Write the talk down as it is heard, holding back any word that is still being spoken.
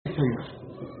ir.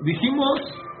 Dijimos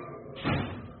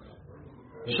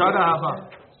Shara Abba.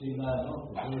 Sí,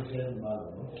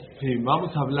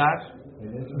 vamos a hablar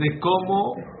de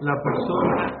cómo la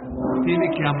persona tiene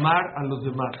que amar a los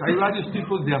demás. Hay varios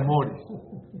tipos de amores.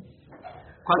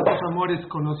 ¿Cuántos amores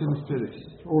conocen ustedes?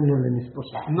 Uno de mis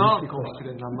esposos. No, ¿cómo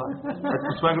creen amar? A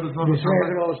tus suegros no Mis los aman.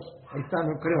 suegros, ahí está,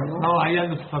 no creo, ¿no? No, hay a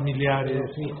los familiares, A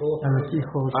los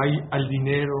hijos. hay al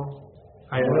dinero,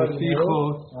 hay a los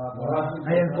hijos.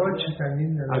 Hay el coche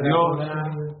también. Adiós.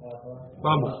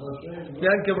 Vamos.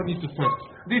 Vean qué bonito está.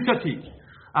 Dice así: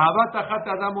 Ahabata hat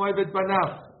adam ohevet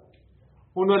banav.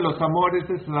 Uno de los amores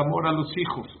es el amor a los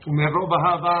hijos. Umerrob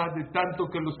ahava, de tanto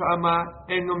que los ama,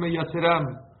 eno me yaseram,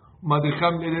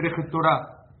 madrejam le dereje Torah.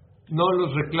 No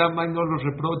los reclama y no los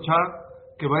reprocha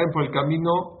que vayan por el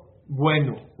camino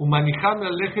bueno. Umanijam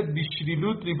alejet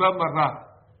bishrilut libam marra.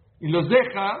 Y los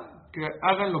deja que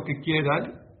hagan lo que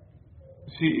quieran.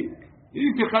 Sí. Y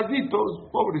dice, jaditos,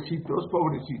 pobrecitos,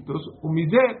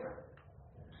 humilde,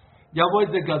 ya voy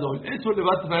de gadol. Eso le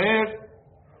va a traer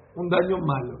un daño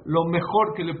malo. Lo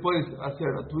mejor que le puedes hacer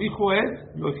a tu hijo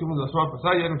es, lo dijimos la semana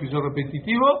pasada, ya no quiso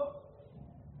repetitivo,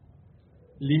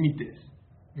 límites,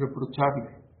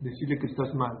 reprocharle, decirle que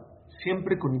estás mal,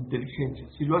 siempre con inteligencia.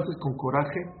 Si lo haces con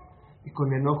coraje y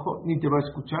con enojo, ni te va a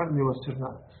escuchar ni va a hacer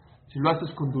nada. Si lo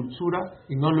haces con dulzura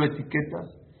y no lo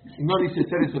etiquetas, y no dices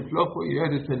eres el flojo y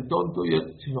eres el tonto,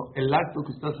 sino el acto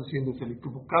que estás haciendo es el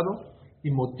equivocado, y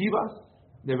motivas,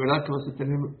 de verdad que vas a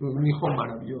tener un hijo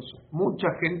maravilloso. Mucha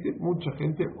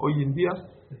gente hoy en día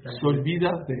se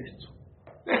olvida de esto.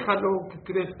 Déjalo que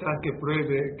crezca, que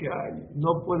pruebe, que hay.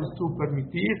 No puedes tú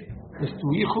permitir, es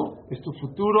tu hijo, es tu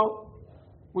futuro.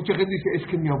 Mucha gente dice, es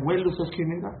que mi abuelo, ¿sabes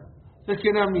quién era? ¿Sabes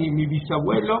quién era mi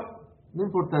bisabuelo? No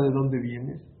importa de dónde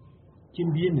vienes,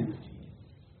 ¿quién viene de ti?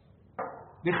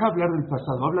 Deja hablar del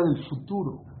pasado, habla del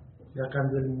futuro. Ya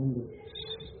cambió el mundo.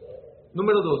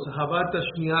 Número 2, Ahabata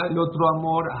Shnia, el otro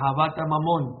amor, Ahabata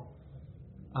Mamón.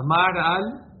 Amar al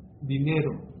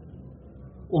dinero.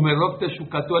 Umerov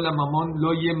Teshukatu ala Mamón,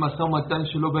 lo ye masao matan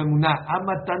shelo bemuná.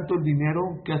 Ama tanto el dinero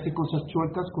que hace cosas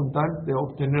chuecas con tal de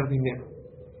obtener dinero.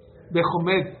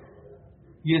 Bejomet,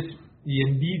 y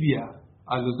envidia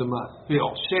a los demás.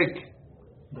 Feoshek,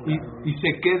 y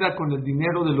se queda con el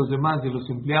dinero de los demás, de los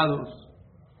empleados.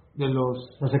 De los...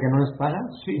 O sea, que no les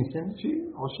pagan. Sí,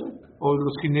 o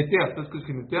los jineteas. ¿Sabes qué es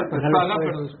jineteas? Les pagan,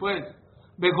 pero después.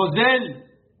 Begozel,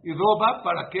 y roba,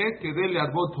 ¿para qué? Que dele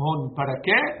arbot hon. ¿Para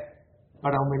qué?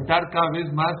 Para aumentar cada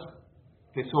vez más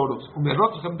tesoros.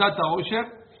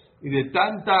 Y de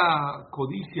tanta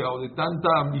codicia o de tanta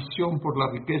ambición por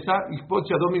la riqueza,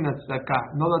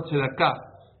 no da tzedakah,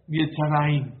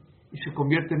 y se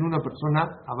convierte en una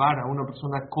persona avara, una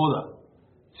persona coda.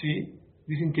 ¿Sí?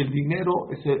 Dicen que el dinero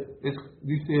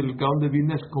dice el Gaón de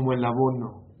Vilna, es como el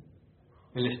abono,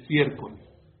 el estiércol.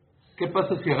 ¿Qué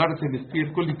pasa si agarras el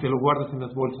estiércol y te lo guardas en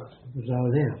las bolsas? Pues la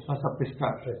odias. Vas a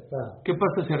pescar. ¿Qué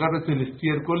pasa si agarras el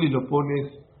estiércol y lo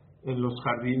pones en los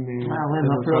jardines?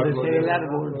 Florecer el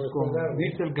árbol.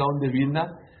 Dice el Gaón de Vilna,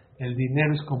 el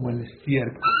dinero es como el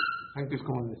estiércol. ¿Saben qué es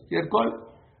como el estiércol?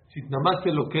 Si nada más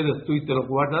te lo quedas tú y te lo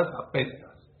guardas,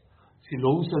 apestas. Si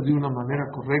lo usas de una manera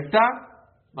correcta,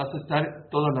 vas a estar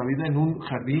toda la vida en un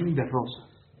jardín de rosas,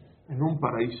 en un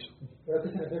paraíso. ¿Pero qué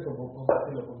se hace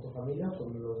compartirlo con tu familia o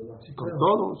con los demás? Sí, con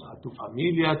todos, a tu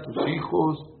familia, a tus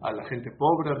hijos, a la gente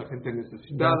pobre, a la gente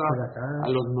necesitada, a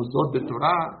los nosot de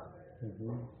Torah.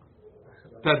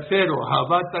 Tercero,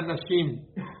 Ahabat Nashim,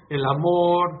 el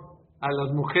amor a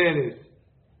las mujeres.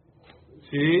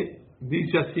 ¿Sí?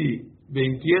 Dice así,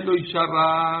 Veitielo y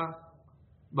Sharra,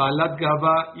 Balat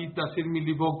Gaba y Tasir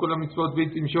Milibó con la mitzvot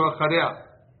Veitim Shoacharea.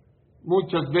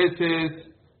 Muchas veces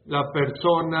la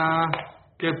persona,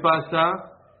 ¿qué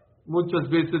pasa? Muchas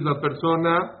veces la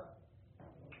persona,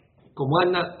 como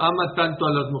ama tanto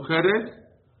a las mujeres,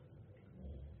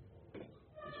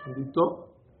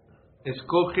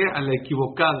 escoge a la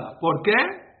equivocada. ¿Por qué?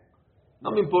 No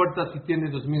me importa si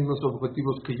tiene los mismos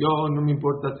objetivos que yo, no me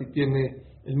importa si tiene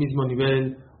el mismo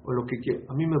nivel o lo que quiera.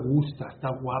 A mí me gusta, está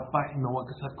guapa y me voy a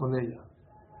casar con ella.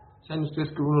 ¿Saben ustedes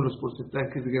que uno de los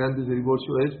porcentajes grandes de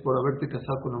divorcio es por haberte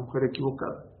casado con una mujer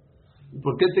equivocada? ¿Y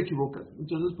por qué te equivocas?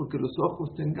 Muchas veces porque los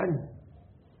ojos te engañan.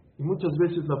 Y muchas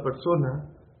veces la persona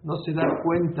no se da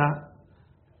cuenta.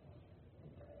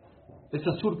 Es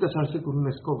azul casarse con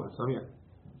una escoba, ¿sabían?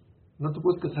 No te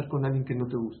puedes casar con alguien que no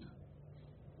te gusta.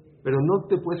 Pero no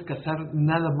te puedes casar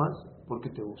nada más porque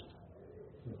te gusta.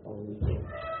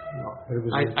 No.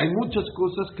 Hay muchas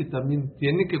cosas que también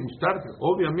tienen que gustarte,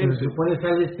 obviamente. Pero supone que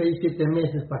sale 6-7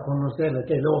 meses para conocerla,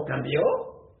 ¿que luego cambió?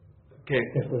 ¿Qué?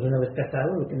 Después de una vez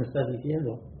casado, lo que me estás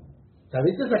diciendo.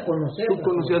 Saliste a conocer. ¿Tú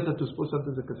conocías a tu esposa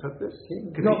antes de casarte? Sí.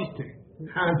 ¿Qué No. dijiste?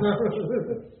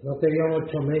 No tenía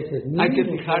 8 meses. Hay que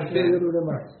Mínimo, fijarse, que dure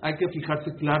más. hay que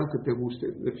fijarse, claro, que te guste,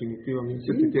 definitivamente,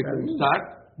 Sí, te tiene claro. que gustar,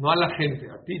 no a la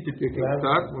gente, a ti te tiene que Claro.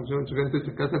 gustar. Mucha gente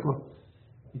se casa con,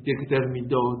 y tiene que tener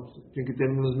midot, tiene que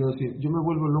tener unos medios. Yo me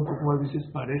vuelvo loco como a veces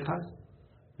parejas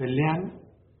pelean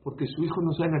porque su hijo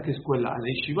no sabe a qué escuela, a la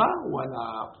yeshiva o a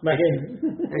la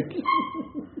X.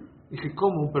 Dije,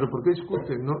 ¿cómo? ¿Pero por qué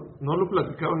discuten? ¿No lo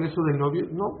platicaron eso del novio?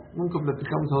 No, nunca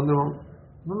platicamos a dónde vamos.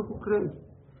 No lo puedo creer.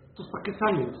 Entonces, ¿para qué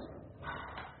sales?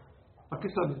 ¿Para qué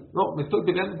sales? No, me estoy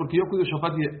peleando porque yo cuido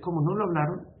Shabbat. Y, ¿cómo? ¿No lo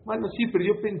hablaron? Bueno, sí, pero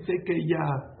yo pensé que ya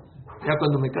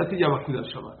cuando me case ya va a cuidar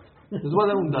Shabbat. Les voy a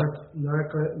dar un dato. No, la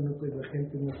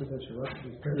gente no cuida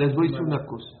Shabbat. Les voy a decir una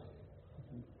cosa.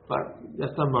 Ya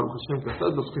están Baruch Hashem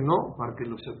casados, los que no, para que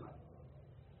lo sepan.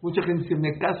 Mucha gente dice,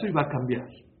 me caso y va a cambiar.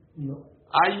 No.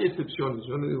 Hay excepciones,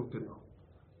 yo le digo que no.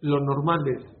 Lo normal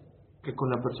es que con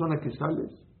la persona que sales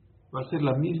va a ser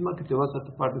la misma que te vas a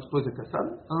topar después de casar.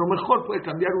 A lo mejor puede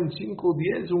cambiar un 5,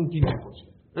 10 o un 15%.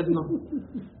 Es no.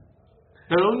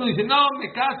 Pero uno dice, no,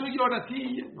 me caso y ahora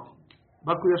sí. No,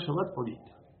 va a cuidar Shabbat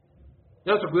ahorita.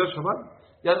 ¿Ya vas a cuidar Shabbat?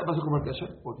 ¿Ya vas a comer kasher?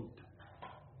 Ahorita.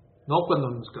 No cuando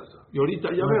nos casa. Y ahorita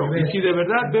ya veo. Y si de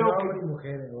verdad veo que...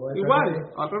 Igual,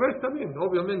 al revés también,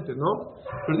 obviamente, ¿no?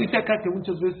 Pero dice acá que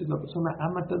muchas veces la persona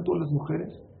ama tanto a las mujeres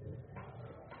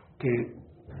que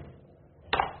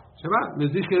se va.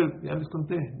 Les dije, ya les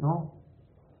conté, ¿no?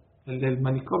 El del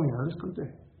manicomio, ya les conté.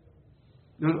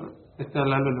 Este a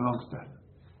Lalo le va a gustar.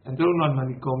 Entró uno al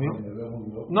manicomio.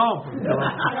 No, pues te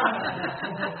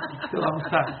va a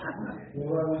gustar.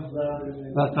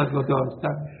 No te va a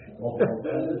gustar.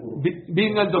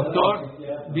 Vino el doctor,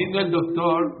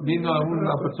 vino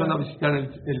una persona a visitar el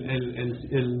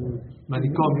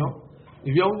manicomio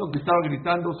y vio a uno que estaba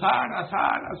gritando, Sara,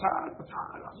 Sara, Sara,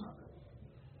 Sara, Sara.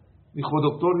 Dijo,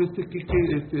 doctor,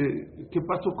 ¿qué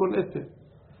pasó con este?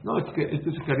 No, es que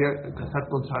este se quería casar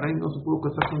con Sara y no se pudo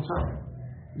casar con Sara.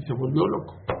 Y se volvió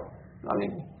loco. ¿Está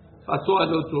bien? Pasó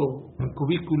al otro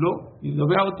cubículo y lo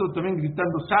ve a otro también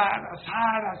gritando, Sara,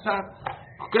 Sara, Sara.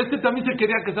 Que este también se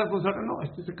quería casar con Sara. No,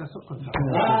 este se casó con Sara.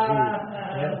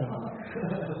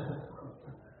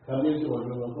 ¿También se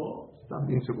volvió loco?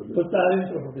 También se volvió loco. Está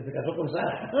adentro porque se casó con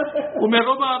Sara. No me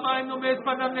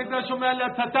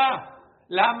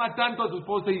la ama tanto a su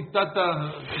esposa y está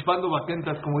chupando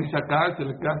baquentas, como dice acá, se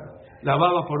le cae la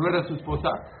baba por ver a su esposa,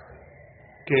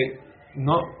 que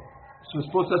no, su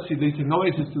esposa si le dice, no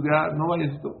vayas a estudiar, no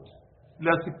vayas a esto, le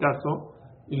hace caso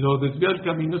y lo desvía del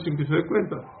camino sin que se dé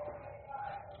cuenta.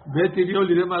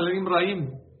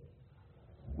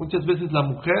 Muchas veces la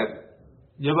mujer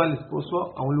lleva al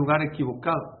esposo a un lugar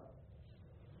equivocado.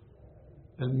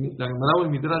 La Gemara del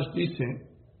Midrash dice,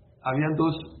 habían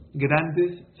dos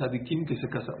grandes tzadikim que se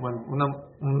casaron, bueno,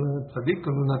 un tzadik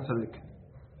con una tzadik.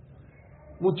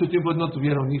 Mucho tiempo no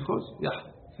tuvieron hijos, ya,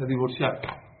 se divorciaron.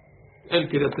 Él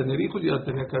quería tener hijos, ya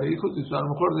tenía que haber hijos, y a lo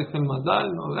mejor dejó el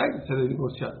mandal, no, se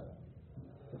divorciaron.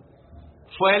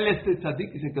 Fue él este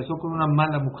tzadik y se casó con una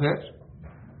mala mujer,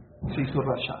 se hizo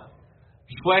rasha.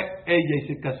 Fue ella y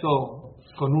se casó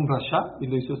con un rasha y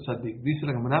lo hizo tzadik. Dice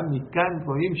la Gemara, Mikan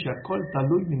roim shakol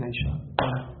talui min haisha.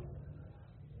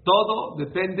 Todo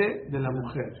depende de la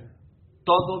mujer.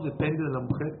 Todo depende de la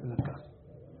mujer en la casa.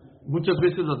 Muchas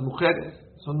veces las mujeres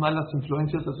son malas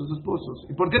influencias a sus esposos.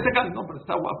 ¿Y por qué te casas? No, pero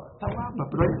está guapa,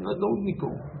 pero no es lo único.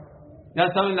 Ya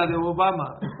saben la de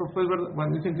Obama. Esto fue verdad.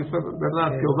 Bueno, dicen que fue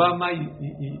verdad, que Obama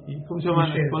y ¿cómo se llama?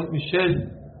 Michelle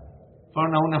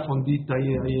fueron a una fondita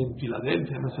ahí en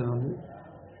Filadelfia, no sé dónde.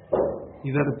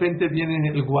 Y de repente viene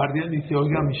el guardia y dice,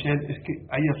 oiga Michelle, es que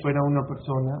ahí afuera una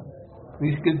persona me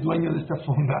dice que es dueño de esta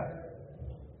fonda,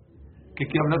 que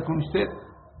quiere hablar con usted.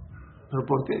 ¿Pero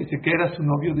por qué? Dice que era su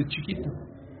novio de chiquito.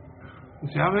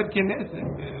 Dice, a ver quién es.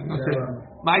 No sé,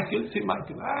 Michael, sí,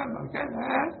 Michael.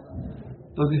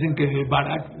 Entonces dicen que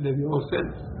Barack le dio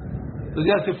celos.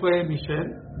 Entonces ya se fue Michelle,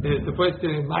 se fue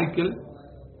Michael,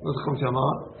 no sé cómo se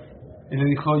llamaba, y le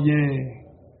dijo, oye,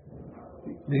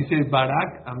 le dice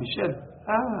Barack a Michelle,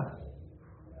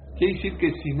 quiere decir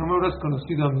que si no me hubieras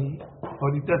conocido a mí,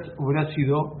 ahorita hubieras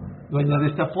sido dueña de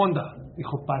esta fonda.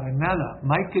 Dijo, para nada,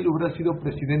 Michael hubiera sido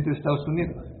presidente de Estados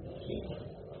Unidos.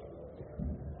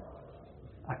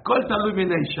 Akol talui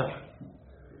min haisha.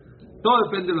 Todo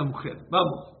depende de la mujer.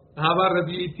 Vamos. Ahava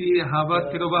Rabiti, Ahava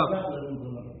Kerobab.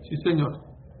 Sí, señor.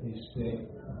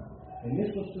 En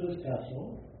estos tres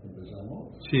casos,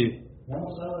 empezamos. Sí.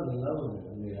 Vamos a hablar del lado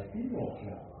negativo.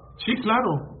 Sí, claro.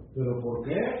 ¿Pero por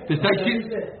qué? Te está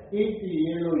diciendo...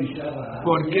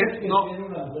 ¿Por qué? No,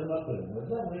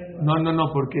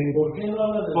 porque... ¿Por qué no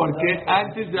habla de porque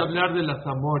antes de hablar de las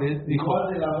amores, dijo...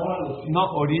 Igual del amor a los hijos. No,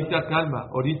 ahorita calma,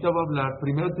 ahorita va a hablar.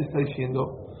 Primero te está diciendo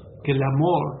que el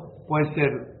amor puede ser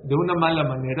de una mala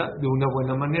manera, de una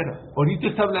buena manera. Ahorita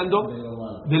está hablando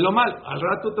de lo mal. Al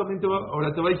rato también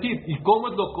ahora te va a decir. ¿Y cómo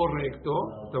es lo correcto?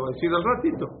 Te va a decir al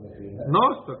ratito.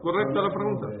 ¿No? ¿Está correcta la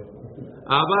pregunta?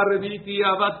 Abba Reviti,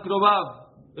 Abad Krobab.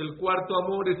 El cuarto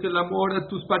amor es el amor a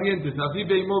tus parientes. Así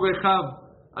Beimo Behab,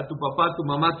 a tu papá, tu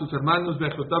mamá, tus hermanos,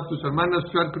 Bejotab, tus hermanas,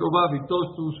 Shar Krobab y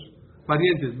todos tus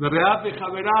parientes. Bereab,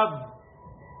 Bejaberab.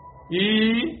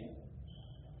 Y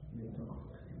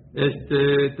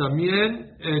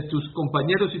también tus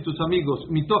compañeros y tus amigos.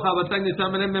 Mitoja Batanya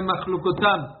Samereme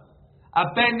Mahlukotam.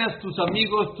 Apenas tus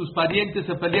amigos, tus parientes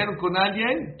se pelearon con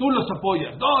alguien, tú los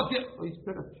apoyas. No, oye,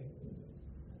 espérate.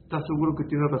 ¿Estás seguro que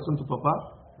tiene razón tu papá?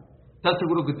 ¿Estás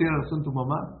seguro que tiene razón tu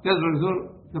mamá?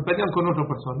 Se pelean con otra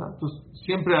persona. Entonces,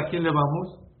 siempre ¿a quién le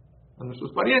vamos? A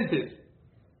nuestros parientes.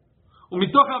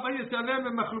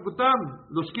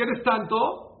 Los quieres tanto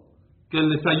que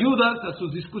les ayudas a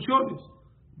sus discusiones.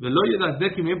 No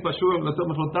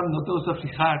te vas a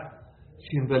fijar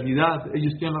si en realidad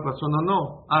ellos tienen la razón o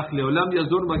no.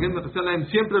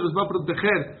 Siempre los va a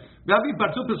proteger.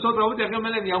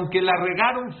 Y aunque la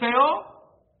regaron feo,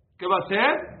 ¿qué va a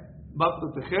hacer? Va a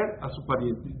proteger a su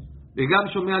pariente. Y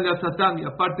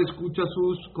aparte escucha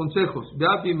sus consejos.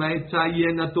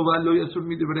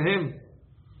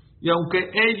 Y aunque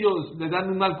ellos le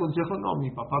dan un mal consejo, no, mi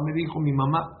papá me dijo, mi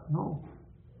mamá, no.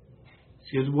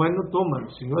 Si es bueno, tómalo.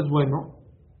 Si no es bueno,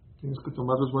 tienes que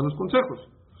tomar los buenos consejos.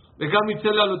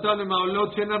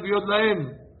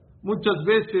 Muchas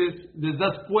veces les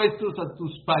das puestos a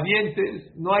tus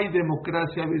parientes. No hay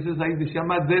democracia, a veces se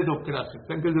llama dedocracia.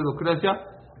 ¿Saben qué es dedocracia?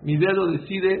 Mi dedo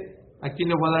decide a quién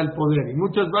le voy a dar el poder. Y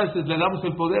muchas veces le damos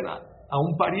el poder a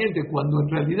un pariente cuando en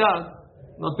realidad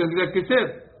no tendría que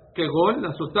ser. Que gol,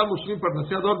 la soltamos sin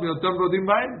parnaseador, minotam rodim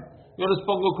baem. Yo los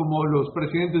pongo como los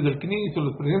presidentes del CNIS o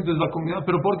los presidentes de la comunidad.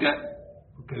 ¿Pero por qué?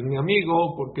 Porque es mi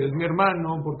amigo, porque es mi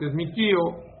hermano, porque es mi tío.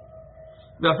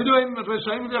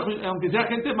 Aunque sea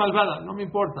gente malvada, no me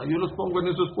importa, yo los pongo en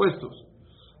esos puestos.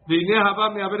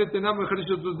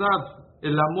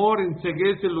 El amor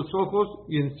enceguece los ojos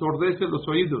y ensordece los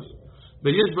oídos. Y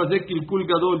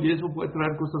eso puede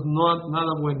traer cosas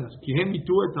nada buenas.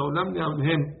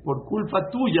 Por culpa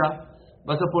tuya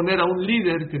vas a poner a un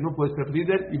líder que no puede ser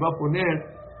líder y va a poner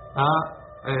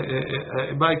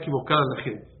va a equivocar a la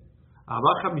gente.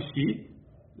 Abaja Mishi,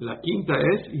 la quinta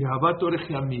es y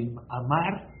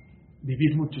amar,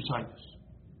 vivir muchos años.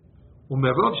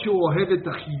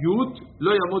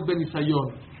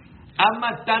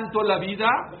 Ama tanto la vida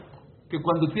que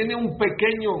cuando tiene un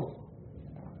pequeño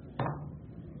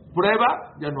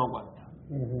prueba ya no aguanta.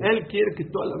 Él quiere que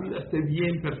toda la vida esté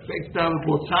bien, perfecta,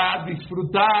 gozar,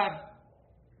 disfrutar.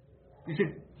 Dice,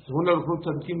 según la Orjot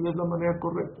Tzadikim, no es la manera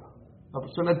correcta. La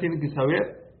persona tiene que saber,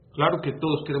 claro que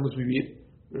todos queremos vivir,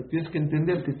 pero tienes que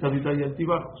entender que esta vida hay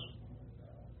altibajos.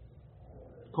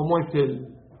 ¿Cómo es el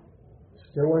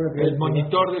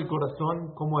monitor del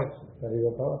corazón? ¿Cómo es?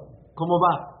 ¿Cómo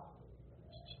va?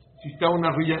 Si está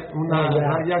una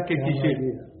raya que quisiera.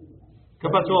 ¿Qué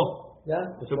pasó?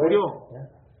 ¿Se murió?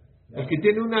 El que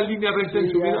tiene una línea recta en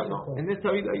su vida, no. En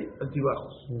esta vida hay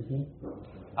altibajos.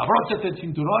 Abróchate el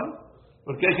cinturón,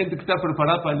 porque hay gente que está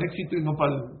preparada para el éxito y no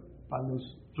para los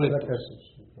retos.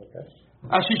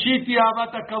 Ashishiti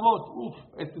Abat Akavot.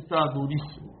 Esto está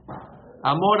durísimo.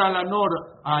 Amor al honor.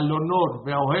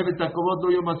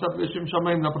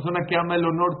 La persona que ama el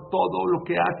honor, todo lo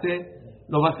que hace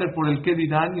lo va a hacer por el que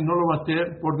dirán y no lo va a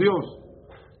hacer por Dios.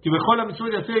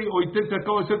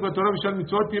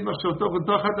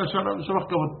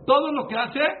 Todo lo que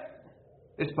hace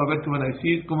es para ver qué van a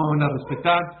decir, cómo me van a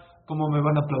respetar, cómo me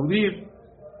van a aplaudir.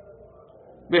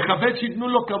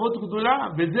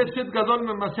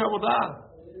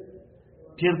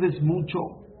 Pierdes mucho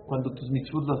cuando tus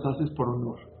mitzvot las haces por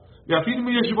honor.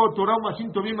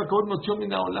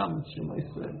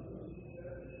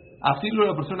 Afirmo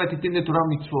la persona que tiene Torah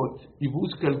mitzvot y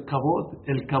busca el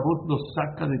kavod lo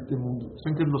saca de este mundo.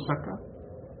 ¿Saben qué lo saca?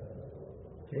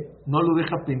 No lo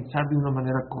deja pensar de una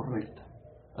manera correcta.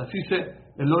 Así se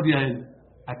el oriael,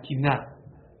 akiná,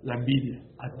 la envidia,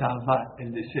 atavá,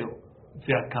 el deseo,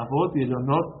 de kavod y el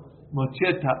honor,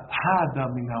 mocheta,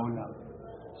 hadam min haolam.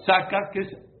 Saca que es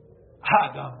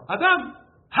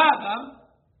Adam,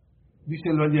 dice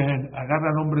el oriael, agarra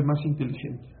al hombre más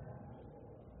inteligente.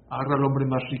 Agarra al hombre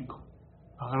más rico,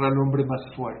 agarra al hombre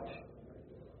más fuerte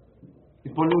y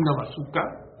ponle una bazooka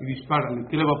y dispárale.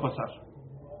 ¿Qué le va a pasar?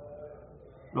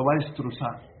 lo va a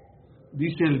destrozar.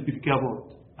 Dice el Pirkei Avot,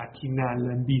 Aquina,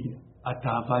 la envidia,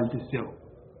 Atahava, el deseo,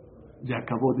 ya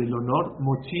acabó del honor,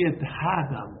 Motzi et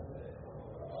Hadam,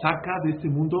 saca de este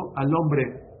mundo al hombre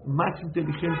más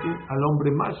inteligente, al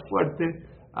hombre más fuerte,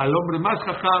 al hombre más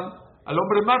jajam, al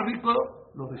hombre más rico,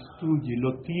 lo destruye,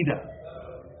 lo tira.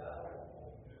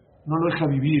 No lo deja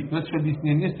vivir, no es feliz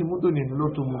ni en este mundo ni en el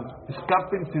otro mundo.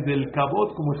 Escápense del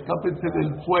cabot como escápense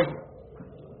del fuego.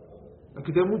 Hay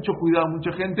que tener mucho cuidado.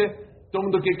 Mucha gente, todo el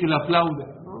mundo quiere que le aplaude.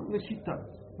 No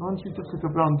necesitas que te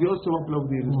aplaudan. Dios te va a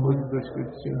aplaudir después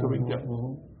de 120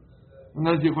 años.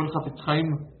 Una vez llegó el Hafetz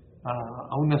Haim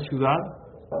a una ciudad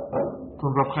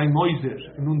con Rav Chaim Oizer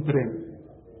en un tren.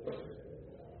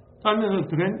 Salen en el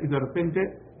tren y de repente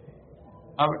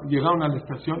llegaron a la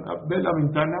estación, ve la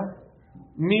ventana.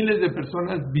 Miles de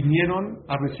personas vinieron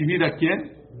a recibir ¿a quién?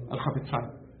 Al Hafetz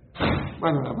Haim.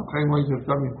 Bueno, a Rav Chaim Oizer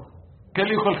también. ¿Qué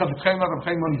le dijo el Hafetz Haim a Rav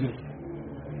Chaim Oizer?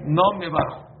 No me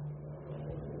bajo.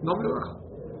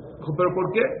 Dijo, ¿pero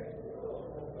por qué?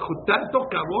 Dijo, tanto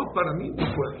cabot para mí no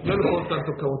puedo. Yo no puedo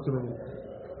tanto cabot que me dijo.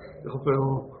 Dijo, pero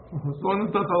 ¿cómo no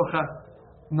estás a bajar?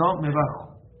 No, me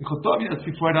bajo. Dijo, todavía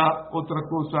si fuera otra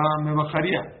cosa me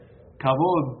bajaría.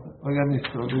 Cabot, oigan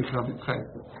esto, dice Hafetz Haim.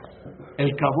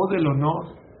 El cabot del honor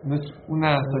no es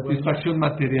una satisfacción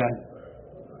material,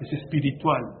 es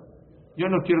espiritual. Yo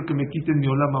no quiero que me quiten mi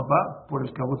olam haba por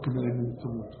el cabot que me den en este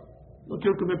mundo. No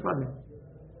quiero que me paguen.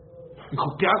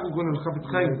 Dijo, ¿qué hago con el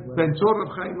Hafetz Haim? Pensó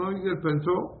Rav Chaim Oizer,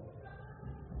 pensó.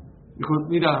 Dijo,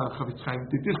 mira, Hafetz Haim,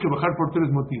 te tienes que bajar por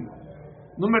 3 motivos.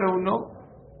 Número 1,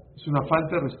 es una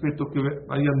falta de respeto que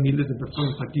hayan miles de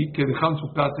personas aquí que dejan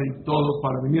su casa y todo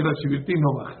para venir a recibirte y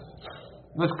no bajes.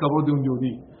 No es cabot de un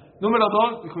yudí. Número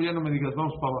 2, dijo, ya no me digas,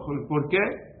 vamos para abajo. ¿Por qué?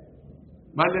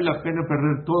 Vale la pena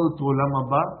perder todo tu olam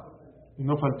haba y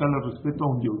no faltarle respeto a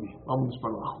un yudí. Vámonos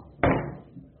para abajo.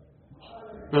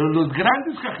 Pero los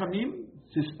grandes jajamim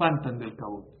se espantan del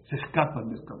cabot, se escapan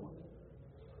del cabot.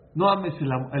 No ames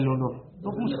el honor,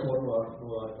 no busques.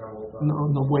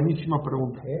 No, buenísima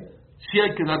pregunta. Sí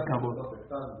hay que dar cabot.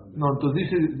 No,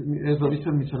 entonces dice, lo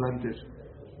dicen mis alantes.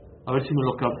 A ver si me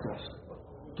lo captas.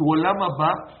 Tu olama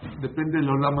va, depende del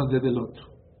olama del otro.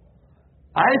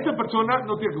 A esta persona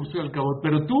no tiene que buscar el cabot,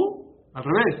 pero tú, al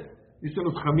revés. Dicen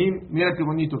los jamín, mira qué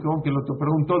bonito, qué bueno que lo te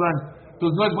preguntó Dan.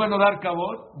 Entonces, ¿no es bueno dar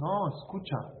cabot? No,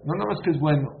 escucha, no nada más que es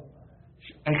bueno.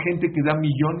 Hay gente que da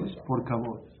millones por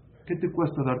cabot. ¿Qué te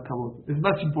cuesta dar cabot? Es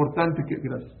más importante que,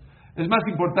 gracias, es más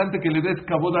importante que le des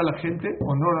cabot a la gente,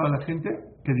 honor a la gente,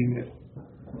 que dinero.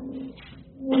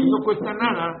 No cuesta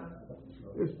nada.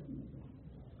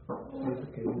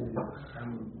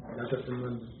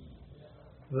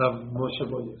 La Moshe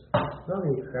Boyer.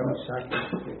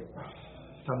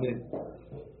 También.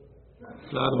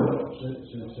 Claro.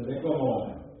 Se ve como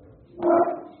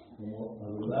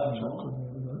adular, ¿no?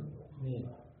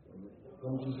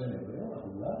 ¿Cómo se dice en hebreo?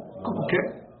 ¿Adular? ¿Cómo qué?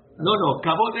 No,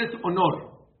 cabot es honor.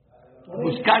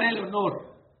 Buscar el honor.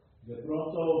 De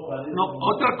pronto parece... No,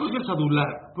 otra cosa es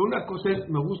adular. Pero una cosa es,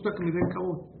 me gusta que me den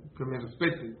cabot, que me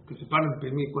respeten, que se paren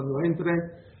por mí cuando entre,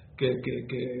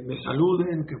 que me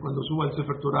saluden, que cuando suba el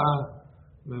Sefer Torah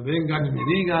me vengan y me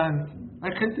digan.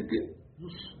 Hay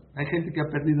gente que ha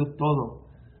perdido todo.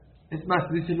 Es más,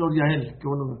 dice el Oriael, que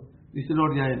bueno, dice el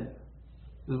Oriael,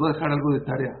 les voy a dejar algo de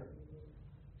tarea.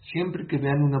 Siempre que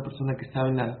vean una persona que estaba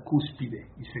en la cúspide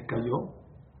y se cayó,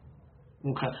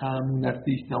 un jajam, un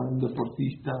artista, un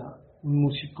deportista, un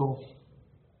músico,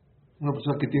 una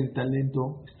persona que tiene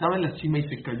talento, estaba en la cima y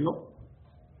se cayó,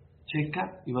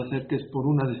 checa y va a ser que es por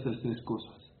una de estas 3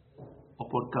 cosas: o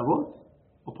por cabot,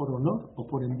 o por honor, o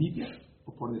por envidia,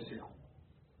 o por deseo.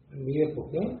 ¿Envidia por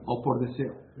qué? O por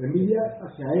deseo. Envidia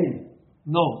hacia él.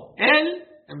 No, él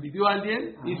envidió a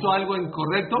alguien, hizo algo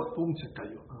incorrecto, pum, se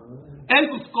cayó. Él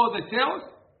buscó deseos,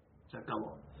 se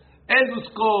acabó. Él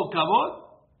buscó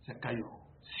cabot, se cayó.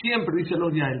 Siempre, dice el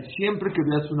Oriael, siempre que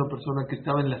veas una persona que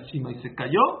estaba en la cima y se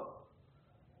cayó,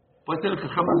 puede ser el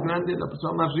jajá más grande, la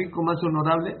persona más rico, más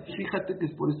honorable, fíjate que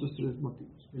es por estos 3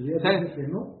 motivos.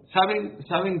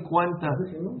 ¿Saben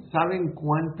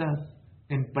cuántas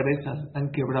empresas han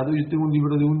quebrado? Yo tengo un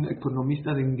libro de un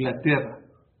economista de Inglaterra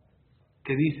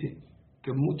que dice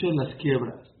que muchas de las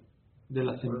quiebras de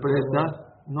las empresas,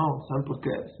 no, ¿saben por qué?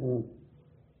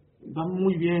 Van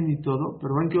muy bien y todo,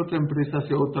 pero ven que otra empresa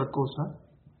hace otra cosa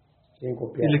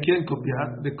y le quieren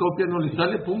copiar, de copia no le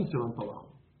sale, pum, se van para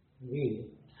abajo.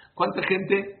 ¿Cuánta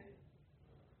gente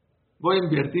voy a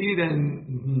invertir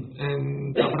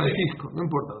en San Francisco? No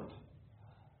importa dónde.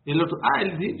 Y el otro,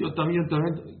 él sí, yo también.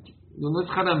 No es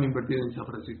haram invertir en San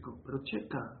Francisco, pero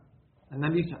checa,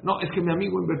 analiza. No, es que mi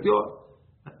amigo invirtió.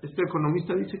 este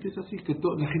economista dice que es así, que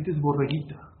la gente es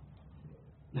borreguita.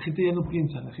 La gente ya no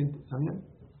piensa, la gente, ¿sabían?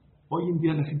 Hoy en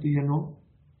día la gente ya no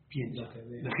piensa.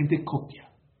 La gente copia,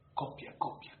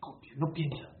 no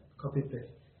piensa. Copy paste.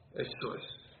 Eso es.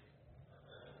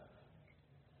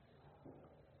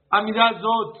 Amidah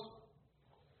Zot.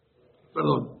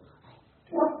 Perdón.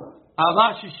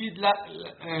 Abba Shishit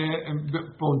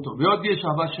punto. Veo 10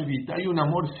 Abba Shevit. Hay un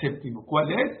amor séptimo.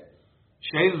 ¿Cuál es?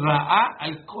 Sheir Ra'a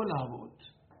al Kol Avot.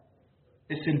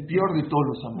 Es el peor de todos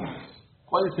los amores.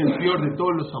 ¿Cuál es el peor de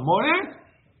todos los amores?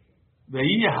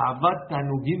 Veía Ahavat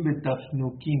Tanugim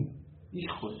Betafnukim.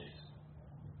 Híjoles.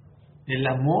 El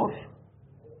amor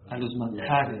a los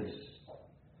manjares.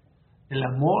 El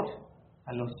amor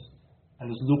a los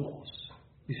lujos.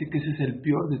 Dice que ese es el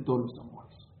peor de todos los amores.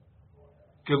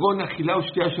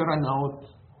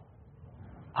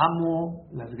 Amo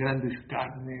las grandes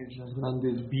carnes, los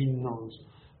grandes vinos.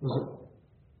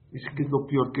 Dice que es lo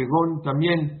peor.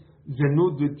 También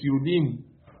Zenud de Tiulim,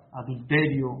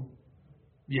 adulterio,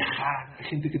 viajar. Hay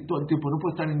gente que todo el tiempo no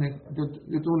puede estar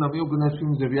yo tengo un amigo que una vez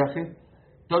fuimos de viaje.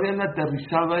 Todavía no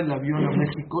aterrizaba el avión a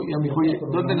México y a mi hijo, oye,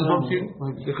 ¿dónde nos vamos a ir?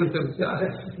 Deja aterrizar.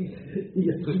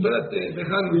 Espérate,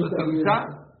 déjanos aterrizar.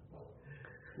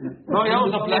 No, ya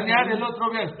vamos a planear el otro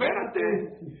viaje. Espérate.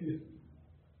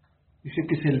 Dice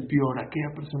que es el peor,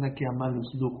 aquella persona que ama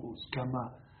los lujos, que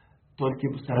ama todo el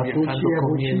tiempo estar viajando,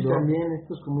 comiendo. También,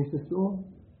 estos como dices tú.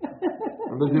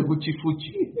 En vez de fuchi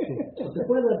fuchi. Sí. O te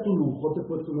puedes dar tu lujo, te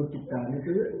puedes tomar tu carne.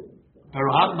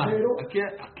 Pero aman. Aquí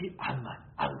aman.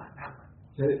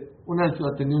 Sí. Una vez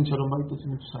atendí un chalomaito hace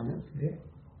muchos años.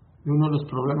 Y uno de los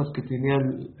problemas que tenía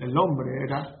el hombre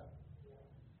era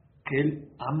que él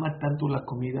ama tanto la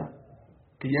comida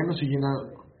que ya no se llena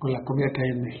con la comida que hay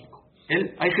en México.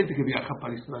 Hay gente que viaja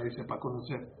para distraerse, para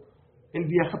conocer. Él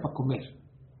viaja para comer.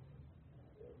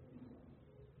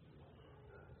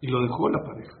 Y lo dejó la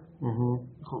pareja.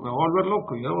 Dijo, me voy a volver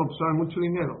loco, ya voy a usar mucho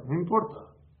dinero. No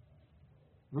importa.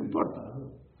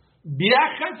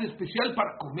 ¿Viajas especial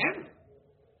para comer?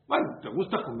 Bueno, te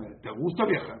gusta comer, te gusta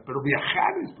viajar, pero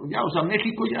viajar es,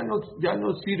 México ya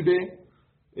no sirve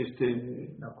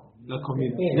la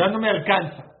comida. Ya no me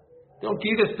alcanza. Tengo que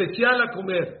ir especial a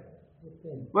comer.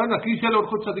 Bueno, aquí dice el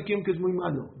Orjot Tzadikim que es muy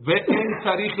malo.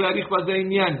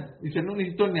 Dice, no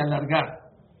necesito ni alargar.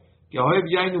 Que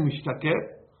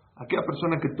aquella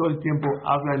persona que todo el tiempo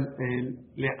habla,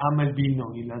 le ama el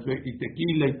vino y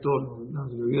tequila y todo, las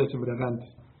bebidas embriagantes,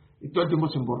 y todo el tiempo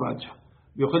se emborracha.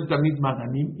 Viojel tamid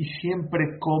madanim, y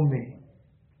siempre come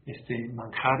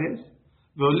manjares.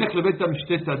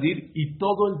 Y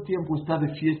todo el tiempo está de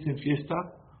fiesta en fiesta.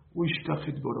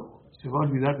 Se va a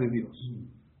olvidar de Dios.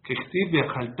 Que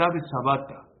viajalta de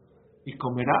sabata, y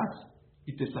comerás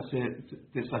y te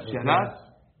saciarás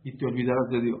y te olvidarás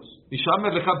de Dios. Y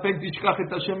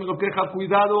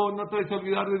cuidado, no te vayas a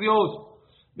olvidar de Dios.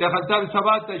 Viajalta de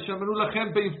sabata, y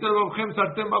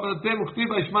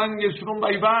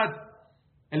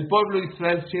el pueblo de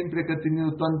Israel, siempre que ha tenido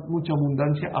mucha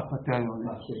abundancia, ha pateado a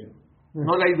Dios.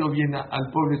 No le ha ido bien al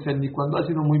pueblo de Israel, ni cuando ha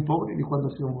sido muy pobre, ni cuando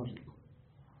ha sido muy rico.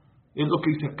 Es lo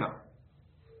que dice acá.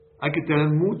 Hay que tener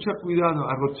mucho cuidado.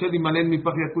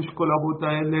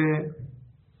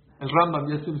 El Rambam,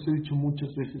 ya se los he dicho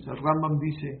muchas veces, el Rambam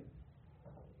dice,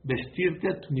 vestirte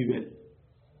a tu nivel.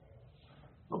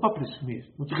 No para presumir.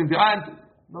 Mucha gente,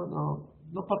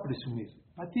 no para presumir.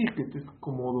 Para ti, que estés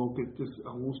cómodo, que estés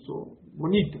a gusto,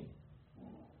 bonito.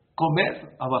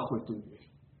 Comer abajo de tu nivel.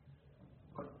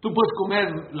 Tú puedes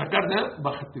comer la carne,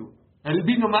 bájate. El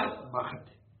vino más,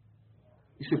 bájate.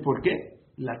 Dice, ¿por qué?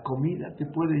 La comida te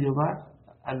puede llevar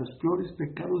a los peores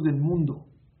pecados del mundo.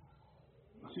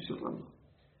 Así cerrando.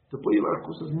 Te puede llevar a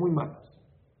cosas muy malas.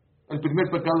 El primer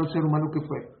pecado del ser humano, ¿qué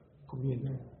fue? Comiendo.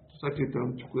 Entonces hay que tener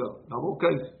mucho cuidado. La boca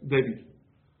es débil.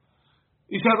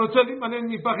 Y se arrocha de manera en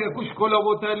mi página, a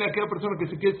aquella persona que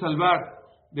se quiere salvar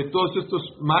de todos estos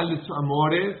males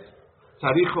amores.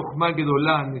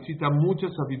 Necesita mucha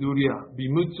sabiduría. Y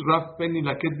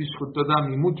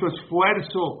mucho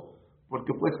esfuerzo,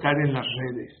 porque puedes caer en las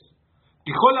redes.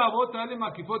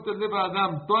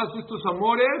 Todos estos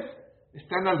amores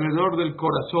están alrededor del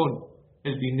corazón.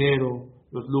 El dinero,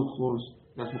 los lujos,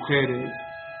 las mujeres.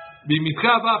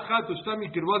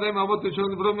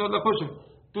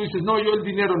 Tú dices, no, yo el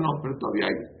dinero no, pero todavía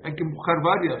hay que empujar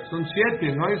varias. Son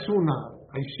 7, no es una.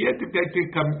 Hay 7 que hay que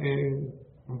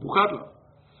empujarla.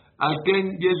 No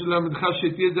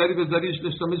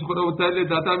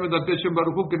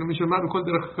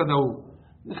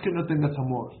es que no tengas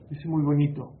amor, dice muy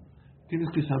bonito. Tienes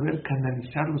que saber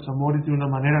canalizar los amores de una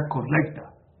manera correcta.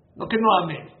 No que no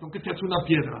ames, no que seas una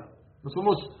piedra. No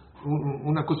somos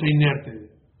una cosa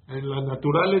inerte. En la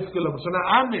natural es que la persona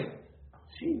ame.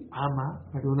 Sí, ama,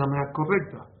 pero de una manera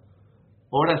correcta.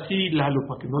 Ahora sí, Lalo,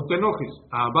 para que no te enojes.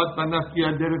 Abat Panafi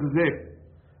al Derek.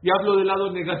 Y hablo del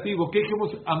lado negativo. ¿Qué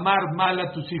dijimos? Amar mal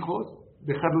a tus hijos,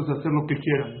 dejarlos hacer lo que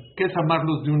quieran. ¿Qué es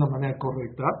amarlos de una manera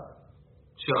correcta?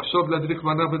 שעכשיו להדריך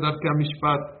בניו בדרכי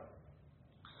המשפט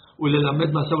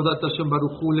וללמד מעשה עבודת השם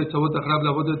ברוך הוא, לצוות אחריו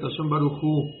לעבוד את השם ברוך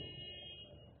הוא.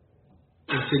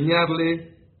 Enseñarle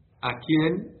a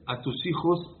quién, a tus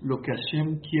hijos, lo que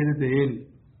Hashem quiere de él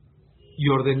y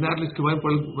ordenarles que vayan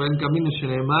por el buen camino.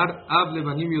 Shenemar, hable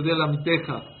banim yodea la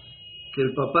miteja, que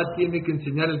el papá tiene que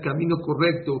enseñar el camino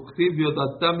correcto. Y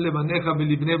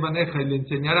le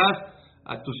enseñarás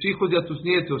a tus hijos y a tus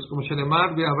nietos, como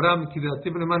Shenemar de Abraham,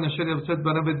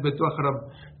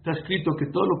 está escrito que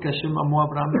todo lo que Hashem amó a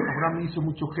Abraham hizo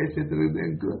mucho gesed,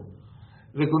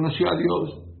 reconoció a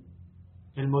Dios.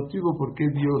 El motivo por qué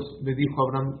Dios le dijo a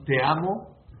Abraham, te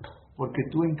amo, porque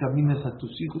tú encaminas a tus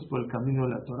hijos por el camino de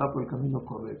la Torah, por el camino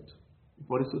correcto. Y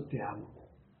por eso te amo.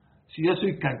 Si yo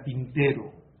soy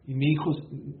carpintero y mi hijo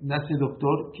nace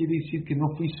doctor, quiere decir que no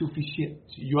fui suficiente.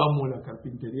 Si yo amo la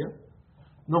carpintería,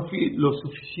 no fui lo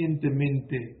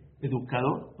suficientemente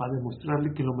educador para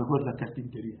demostrarle que lo mejor es la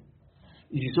carpintería.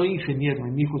 Y si soy ingeniero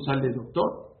y mi hijo sale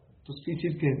doctor, entonces quiere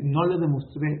decir que no le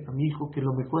demostré a mi hijo que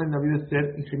lo mejor en la vida es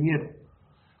ser ingeniero.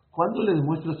 ¿Cuándo le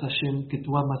demuestras a Hashem que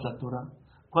tú amas la Torah?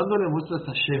 ¿Cuándo le demuestras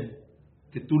a Hashem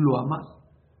que tú lo amas?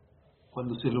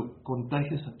 Cuando se lo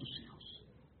contagias a tus hijos.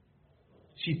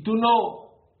 Si tú no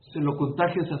se lo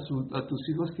contagias a tus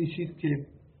hijos, quiere decir que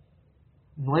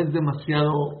no es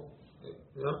demasiado.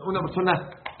 Una persona,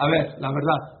 a ver, la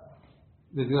verdad,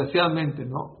 desgraciadamente,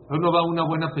 ¿no? Uno va a una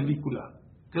buena película.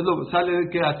 ¿Qué es lo sale?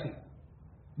 ¿Qué hace?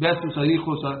 Ve a tus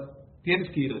hijos, tienes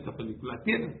que ir a esta película.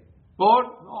 ¿Tienes?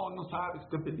 No sabes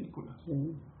qué película.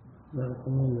 Sí, la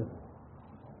recomiendo.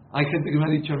 Hay gente que me ha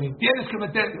dicho a mí, tienes que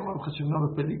meterte, no ves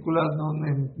películas, no,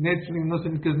 en Netflix, no sé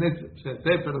ni qué es Netflix, sé,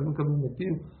 pero nunca me he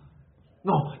metido.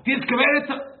 No, tienes que ver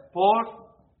esta,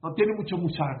 no tiene mucho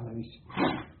musar, me dice.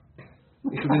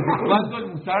 Dije, ¿desde cuándo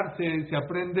el musar se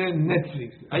aprende en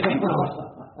Netflix? Hay libros.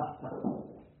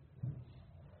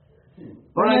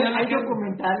 Hay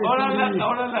documentales.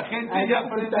 Ahora la gente hay ya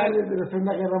aprende de la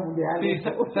Segunda Guerra Mundial. Sí,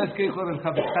 ¿sabes qué dijo el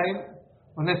Captain?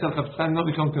 Honesto, el Captain no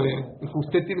dijeron que dijo,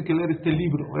 usted tiene que leer este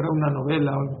libro. Era una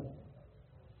novela.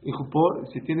 Dijo,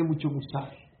 si tiene mucho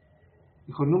musar.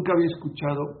 Dijo, nunca había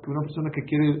escuchado que una persona que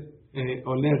quiere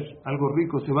oler algo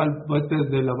rico se va al bote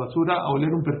de la basura a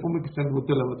oler un perfume que está en el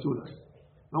bote de la basura.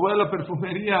 No voy a la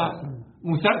perfumería.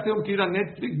 Musar tengo que ir a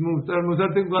Netflix.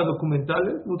 Musar tengo a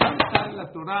documentales. Musar está en la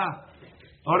Torah.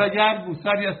 Ahora ya el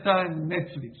Musar ya está en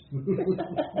Netflix. Entonces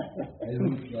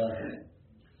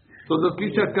lo que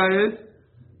dice acá es,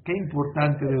 qué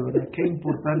importante de verdad, qué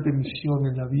importante misión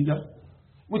en la vida.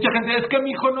 Mucha gente dice, es que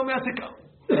mi hijo no me hace caso.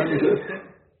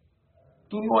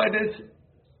 Tú no eres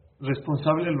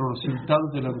responsable de los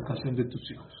resultados de la educación de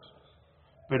tus hijos,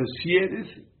 pero sí eres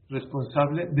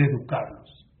responsable de educarlos.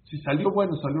 Si salió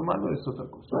bueno, salió malo, es otra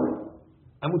cosa.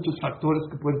 Hay muchos factores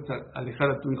que pueden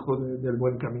alejar a tu hijo del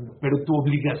buen camino, pero tu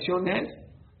obligación es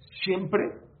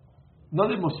siempre no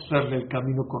demostrarle el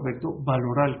camino correcto,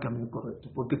 valorar el camino correcto,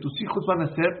 porque tus hijos van a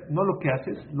hacer no lo que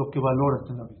haces, lo que valoras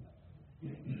en la vida.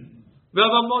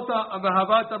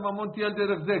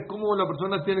 ¿Cómo la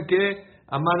persona tiene que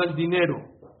amar al dinero?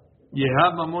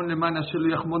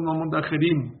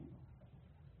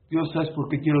 Dios, ¿sabes por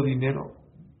qué quiero dinero?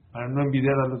 Para no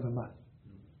envidiar a los demás.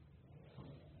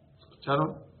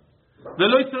 ¿Escucharon?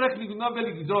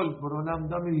 Boronam,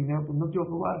 dame dinero, pues no quiero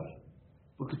robar,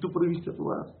 porque tú prohibiste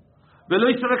robar.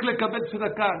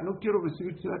 No quiero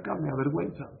recibir tzedakah, me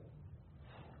avergüenza.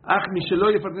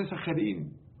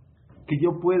 Que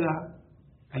yo pueda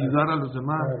ayudar a los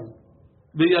demás.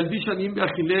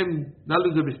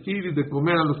 Darles de vestir y de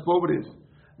comer a los pobres.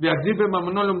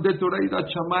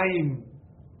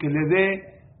 Que le dé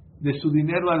de su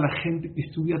dinero a la gente que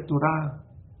estudia Torah.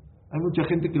 Hay mucha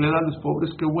gente que le da a los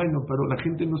pobres, qué bueno, pero la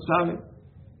gente no sabe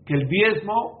que el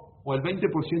diezmo o el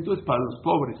 20% es para los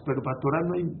pobres, pero para Torah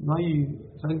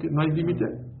 ¿saben que no hay límite?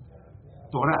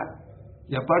 Torah.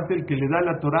 Y aparte el que le da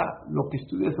la Torah, lo que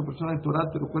estudia esa persona de Torah,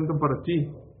 te lo cuentan para ti.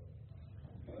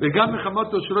 Al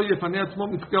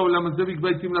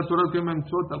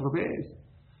revés.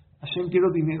 Hashem,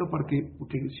 quiero dinero porque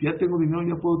si ya tengo dinero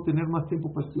ya puedo tener más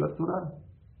tiempo para estudiar Torah.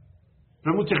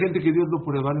 Pero hay mucha gente que Dios lo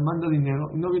prueba, le manda dinero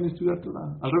y no viene a estudiar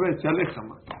Torah. Al revés, se aleja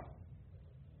más.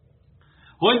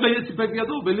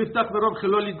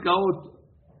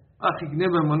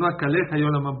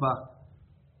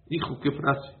 Hijo, qué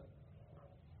frase.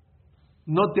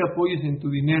 No te apoyes en tu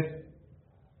dinero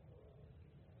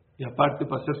Y aparte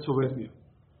para ser soberbio.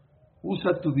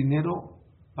 Usa tu dinero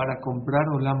para comprar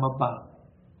Olam Haba.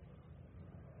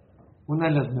 Una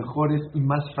de las mejores y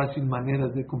más fáciles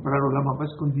maneras de comprar Olam Haba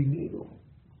es con dinero.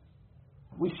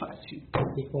 Muy fácil.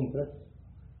 ¿Qué compras?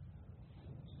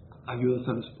 Ayudas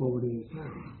a los pobres,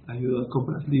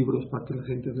 compras libros para que la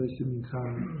gente rece minjá,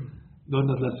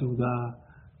 donas la ciudad,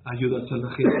 ayudas a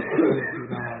la gente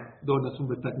donas un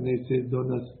betagneset,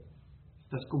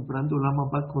 estás comprando Olam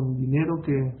Haba con dinero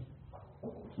que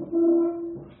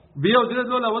y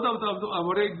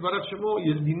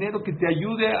el dinero que te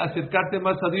ayude a acercarte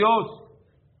más a Dios.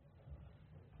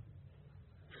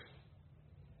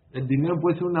 El dinero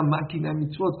puede ser una máquina de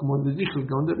mitzvot, como les dije, el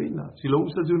Gaón de Vina. Si lo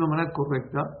usas de una manera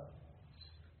correcta,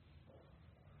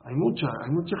 hay mucha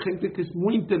gente que es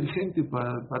muy inteligente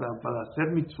para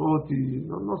hacer mitzvot y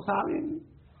no saben.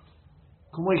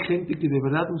 ¿Cómo hay gente que de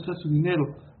verdad usa su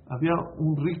dinero? Había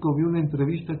un rico, vi una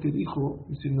entrevista que dijo,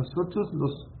 dice, nosotros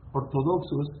los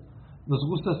ortodoxos nos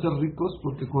gusta ser ricos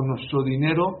porque con nuestro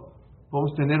dinero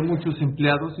podemos tener muchos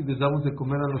empleados y les damos de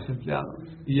comer a los empleados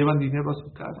y llevan dinero a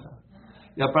su casa.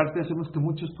 Y aparte hacemos que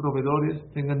muchos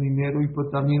proveedores tengan dinero y pues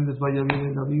también les vaya bien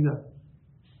en la vida.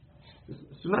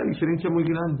 Es una diferencia muy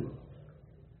grande.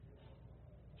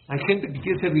 Hay gente que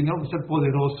quiere ser dinero para ser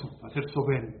poderoso, para ser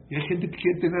soberbio. Y hay gente que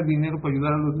quiere tener dinero para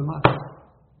ayudar a los demás.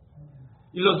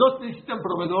 Y los dos necesitan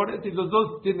proveedores y los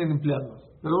dos tienen empleados.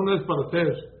 Pero uno es para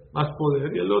hacer más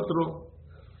poder y el otro.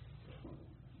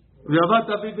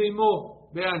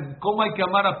 Vean, ¿cómo hay que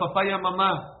amar a papá y a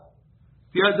mamá?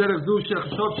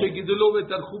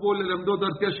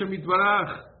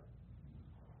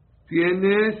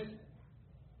 Tienes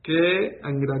que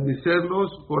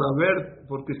engrandecerlos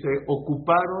porque se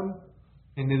ocuparon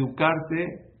en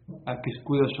educarte a que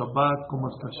cuidas Shabbat, como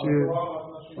es kasher.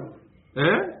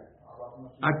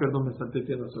 Ay, perdón, me salté,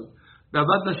 tienes razón.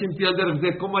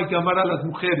 ¿Cómo hay que amar a las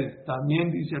mujeres? También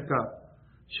dice acá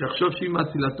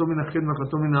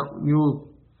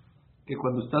que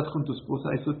cuando estás con tu esposa,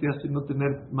 eso te hace no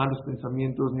tener malos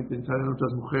pensamientos ni pensar en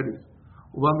otras mujeres.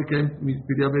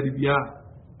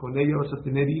 Con ella vas a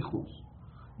tener hijos.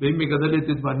 Y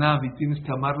tienes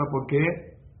que amarla. ¿Por qué?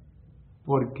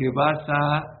 Porque va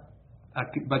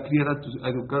a criar a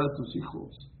educar a tus hijos.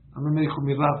 A mí me dijo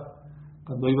mi Rab,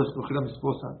 cuando iba a escoger a mi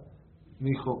esposa, me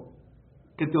dijo,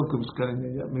 ¿qué tengo que buscar en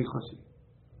ella? Me dijo así: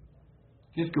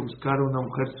 tienes que buscar una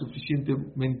mujer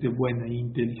suficientemente buena e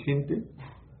inteligente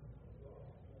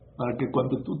para que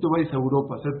cuando tú te vayas a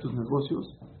Europa a hacer tus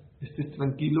negocios, estés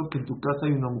tranquilo que en tu casa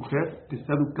hay una mujer que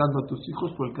está educando a tus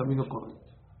hijos por el camino correcto.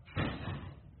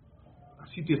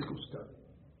 Así tienes que buscar.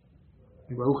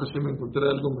 Y Baruch Hashem encontré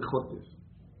algo mejor que eso.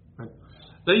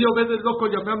 De ahí ves el loco,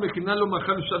 llamé a Mejinalo,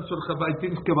 Majal, Shal, Sorjabá, y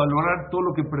tienes que valorar todo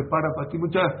lo que prepara para ti.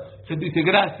 Mucha gente dice,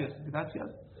 gracias.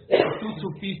 Tú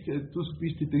supiste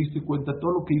y te diste cuenta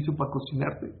todo lo que hizo para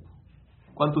cocinarte.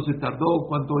 Cuánto se tardó,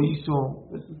 cuánto hizo.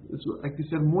 Eso, hay que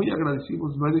ser muy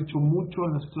agradecidos. Lo he dicho mucho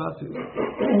en las clases.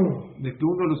 De que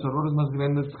uno de los errores más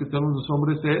grandes que tenemos los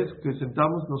hombres es que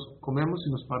sentamos, nos comemos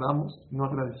y nos paramos y no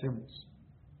agradecemos.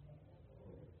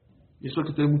 Y eso hay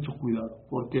que tener mucho cuidado.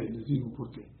 ¿Por qué? Les digo por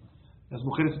qué. Las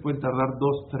mujeres se pueden tardar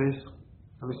 2, 3,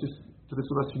 a veces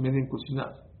 3 horas y media en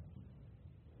cocinar.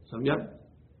 ¿Sabían?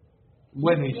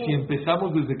 Bueno, y si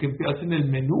empezamos desde que hacen el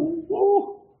menú,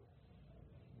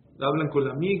 hablan con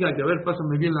la amiga, y a ver,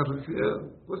 pásame bien la receta.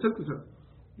 Puede ser que sea.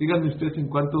 Díganme ustedes en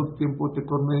cuánto tiempo te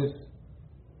comes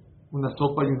una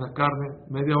sopa y una carne,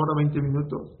 media hora, 20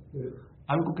 minutos.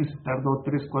 Algo que se tardó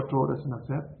 3, 4 horas en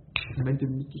hacer, en 20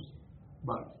 minutos,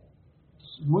 vale.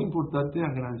 Es muy importante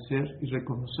agradecer y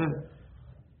reconocer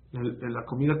la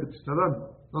comida que te está dando.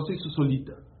 No se hizo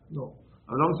solita, no.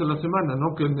 Hablamos en la semana,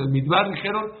 ¿no? Que en el Midbar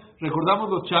dijeron, recordamos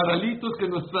los charalitos que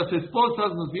nuestras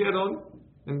esposas nos dieron.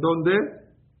 ¿En dónde?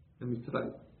 En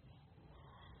Mitzrayim.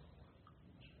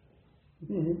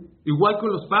 Igual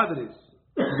con los padres.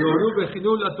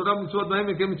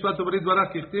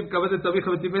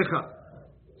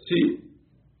 Sí,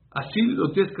 así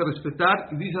lo tienes que respetar.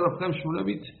 Y dice Rav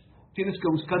Shmulevitz, tienes que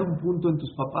buscar un punto en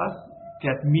tus papás que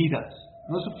admiras.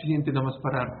 No es suficiente nada más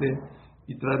pararte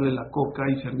y traerle la coca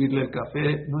y servirle el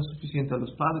café. No es suficiente a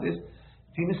los padres.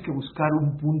 Tienes que buscar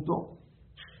un punto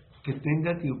que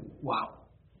tenga que, wow,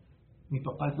 mi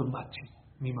papá es lo máximo,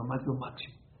 mi mamá es lo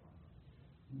máximo.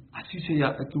 Así se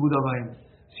llama,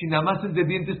 si nada más es de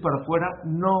dientes para afuera,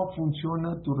 no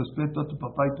funciona tu respeto a tu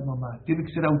papá y tu mamá. Tiene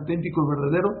que ser auténtico y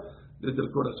verdadero desde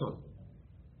el corazón.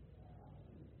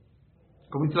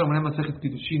 Como dice la manera Masajet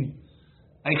Kiddushin,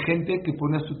 hay gente que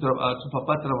pone a su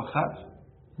papá a trabajar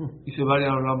y se va a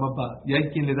la mamá. Y hay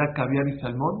quien le da caviar y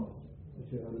salmón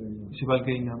y se va al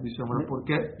Geinam. Dice, bueno, ¿por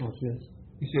qué?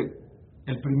 Dice,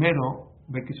 el primero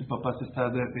ve que su papá se está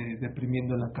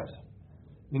deprimiendo en la casa.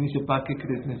 Y dice, pa, ¿qué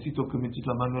crees? Necesito que me eches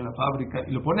la mano en la fábrica.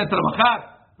 Y lo pone a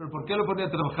trabajar. ¿Pero por qué lo pone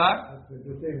a trabajar?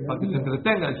 Para que se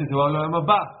entretenga. Dice, se va a hablar de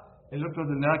papá. El otro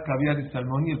le da caviar y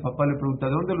salmón y el papá le pregunta,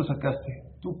 ¿de dónde lo sacaste?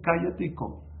 Tú cállate y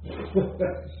come.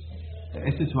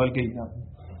 Ese es el gay.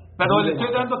 Pero le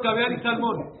estoy dando caviar y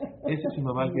salmón. Ese es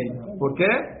un gay. ¿Por qué?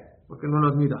 Porque no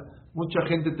los mira. Mucha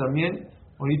gente también,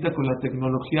 ahorita con la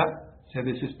tecnología, se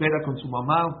desespera con su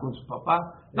mamá o con su papá.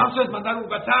 No sé, mandar un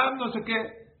WhatsApp, no sé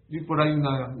qué. Vi por ahí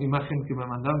una imagen que me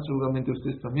mandaron, seguramente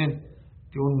ustedes también,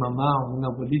 que una mamá o una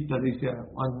abuelita le dice a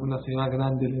una señora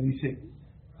grande, le dice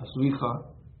a su hija,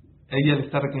 ella le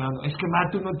está reclamando, es que ma,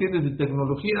 tú no entiendes de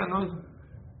tecnología, ¿no?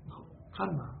 Dijo,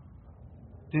 calma,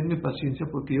 tenme paciencia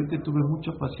porque yo te tuve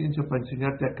mucha paciencia para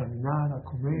enseñarte a caminar, a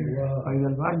comer, a ir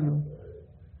al baño.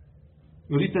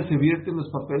 Y ahorita se vierten los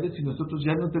papeles y nosotros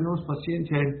ya no tenemos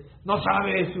paciencia. No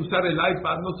sabes usar el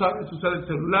iPad, no sabes usar el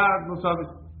celular, no sabes.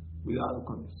 Cuidado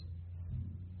con eso.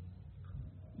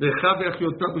 Deja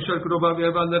ואחיותיו בשל קרוביו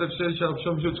ויבא על דרך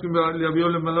שהשם שצריכים להביאו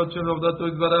למלות של עבודתו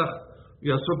יתברך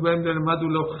ויעסוק בהם ללמד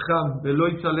ולהוכיחם ולא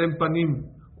יצלם פנים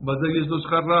ובזה יש לו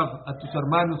שכר רב. A tus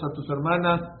hermanos, a tus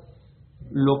hermanas,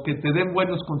 lo que te den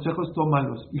buenos consejos,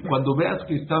 tómalos. Y cuando veas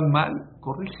que están mal,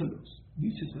 corrígelos,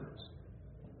 díceselos.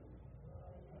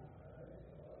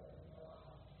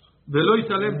 ולא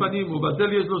יצלם פנים ובזה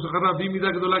יש לו שכר רב ואם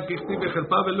מידה גדולה ככתיב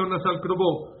וחרפה ולא נשא על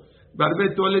קרובו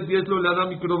בהרבה תועלת יש לו לאדם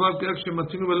מקרוביו כך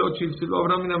שמצינו ולאות שהלסלו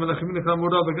אברהם מן המלאכים מן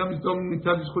החמורה וגם סדום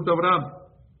ניצל בזכות אברהם.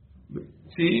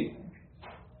 Sí,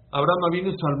 Abraham vino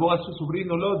y salvó a su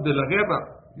sobrino Lot de la guerra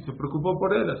y se preocupó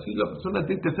por él. Así la persona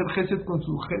tiene que hacer gesed con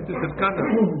su gente cercana.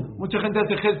 Mucha gente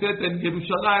hace gesed en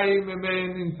Jerusalén,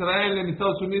 en Israel, en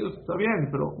Estados Unidos, está bien,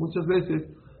 pero muchas veces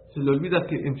se le olvida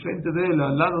que enfrente de él,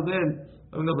 al lado de él,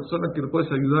 hay una persona que le puedes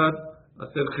ayudar a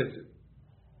hacer gesed.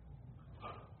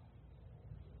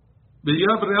 Y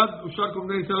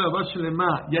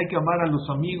hay que amar a los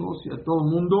amigos y a todo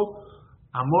el mundo.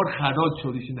 Amor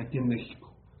jarocho, dicen aquí en México.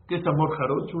 ¿Qué es amor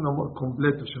jarocho? Un amor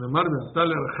completo.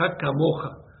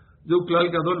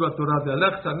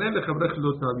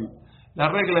 La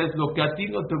regla es lo que a ti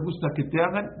no te gusta que te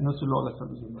hagan, no se lo hagas a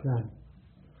los demás.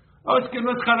 Oh, es que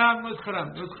no es haram, no es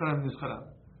haram, no es haram, no es haram.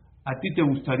 ¿A ti te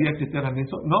gustaría que te hagan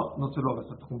eso? No, no se lo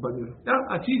hagas a tu compañero. Ya,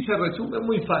 así se resume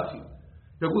muy fácil.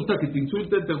 ¿Te gusta que te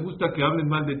insulten? ¿Te gusta que hablen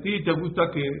mal de ti? ¿Te gusta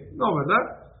que...? No, ¿verdad?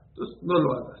 Entonces, no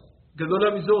lo hagas. Que no le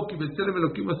avisó que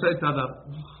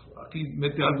aquí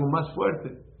mete algo más fuerte.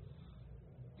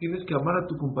 Tienes que amar a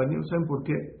tu compañero, ¿saben por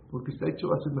qué? Porque está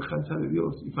hecho a semejanza de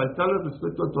Dios. Y faltarle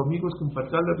respeto a tu amigo es como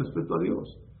faltarle respeto a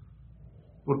Dios.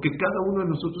 Porque cada uno de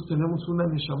nosotros tenemos una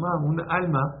neshama, una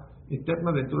alma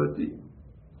eterna dentro de ti.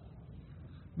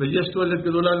 Aquella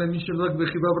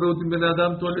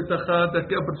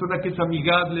persona que es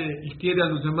amigable y quiere a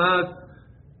los demás,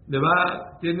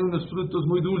 tiene unos frutos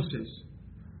muy dulces.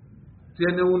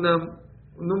 Tiene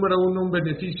número uno, un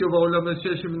beneficio.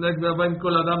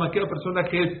 Aquella persona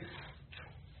que es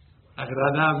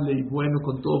agradable y bueno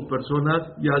con todas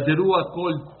personas, y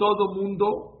todo mundo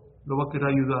lo va a querer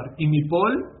ayudar. Y mi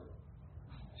Paul,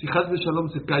 si Hazbe Shalom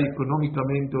se cae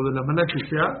económicamente o de la manera que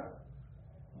sea,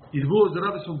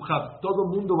 todo el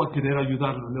mundo va a querer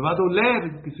ayudarlo, le va a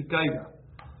doler que se caiga.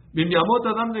 Si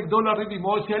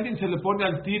alguien se le pone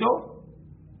al tiro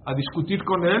a discutir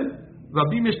con él, la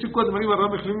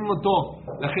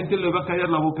gente le va a callar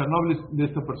la boca. No hables de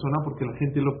esta persona porque la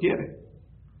gente lo quiere.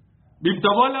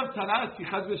 Si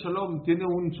Hazbe Shalom tiene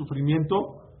un sufrimiento,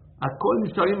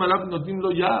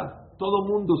 todo el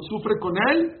mundo sufre con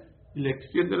él y le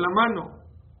extiende la mano.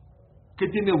 ¿Qué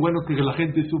tiene bueno que la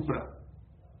gente sufra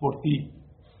por ti?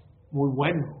 Muy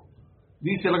bueno.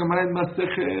 Dice la Gemara en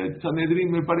Masejet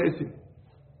Sanedrín, me parece,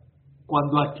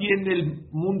 cuando aquí en el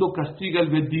mundo castiga el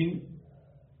Bedín,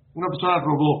 una persona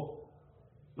robó,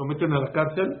 lo meten a la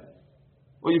cárcel.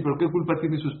 Oye, pero ¿qué culpa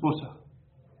tiene su esposa?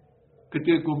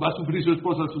 ¿Va a sufrir su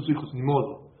esposa a sus hijos? Ni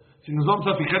modo. Si nos vamos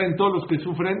a fijar en todos los que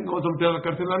sufren, no vamos a meter a la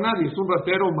cárcel a nadie. Es un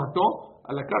ratero, mató,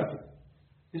 a la cárcel.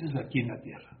 Eso es aquí en la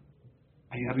tierra.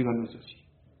 Allá arriba no es así.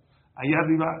 Allá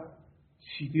arriba,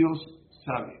 si Dios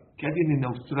sabe que alguien en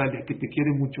Australia que te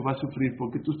quiere mucho va a sufrir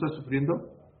porque tú estás sufriendo,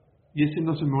 y ese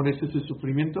no se merece ese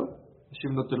sufrimiento,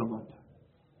 Hashem no te lo manda.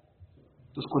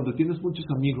 Entonces, cuando tienes muchos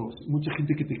amigos, mucha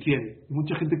gente que te quiere,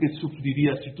 mucha gente que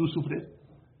sufriría si tú sufres,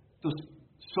 entonces,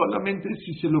 solamente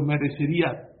si se lo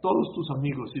merecería todos tus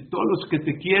amigos y todos los que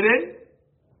te quieren,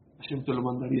 Hashem te lo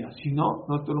mandaría. Si no,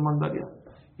 no te lo mandaría.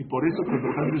 Y por eso, cuando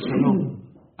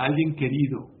a alguien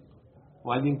querido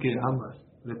o a alguien que amas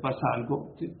le pasa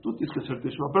algo, tú tienes que hacerte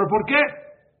Teshuvah. ¿Pero por qué?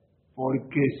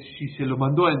 Porque si se lo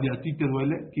mandó a él y a ti te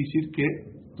duele, quiere decir que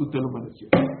tú te lo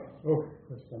merecías.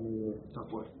 Está muy duro. Está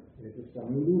fuerte. Eso está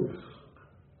muy duro.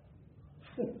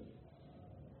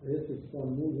 Eso está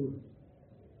muy duro.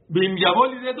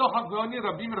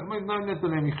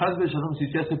 Si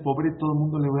se hace pobre, todo el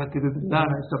mundo le va a querer dar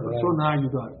a esa persona a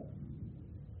ayudar.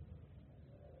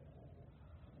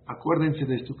 Acuérdense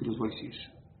de esto que les voy a decir.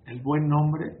 El buen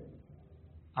nombre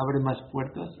abre más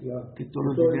puertas que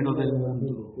todo el dinero del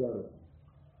mundo.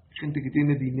 Gente que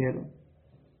tiene dinero.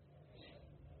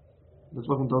 Les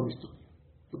voy a contar una historia.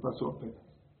 ¿Qué pasó apenas?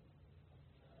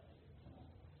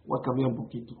 Voy a cambiar un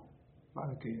poquito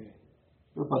para que...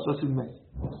 ¿Qué pasó hace un mes?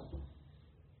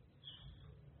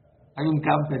 Hay un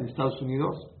camp en Estados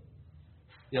Unidos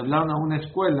y hablaron a una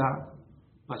escuela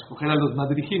para escoger a los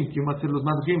madrijim. ¿Quién va a ser los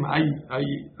madrijim? Hay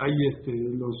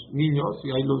los niños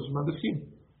y hay los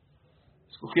madrijim.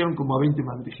 Escogieron como a 20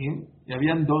 madrijim y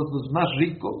habían los más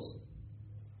ricos.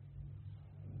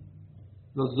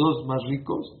 Los dos más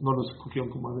ricos no los escogieron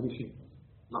como madrijim.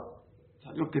 No,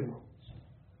 salió que no.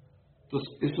 Entonces,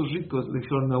 esos ricos le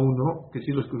dijeron a uno que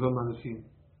sí lo escogió madrijim.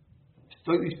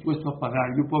 Estoy dispuesto a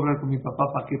pagar. Yo puedo hablar con mi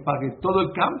papá para que pague todo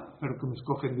el camp, pero que me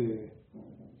escogen de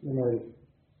Madrid.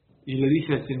 Y le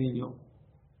dije a ese niño,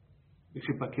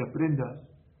 dije, para que aprendas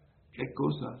que hay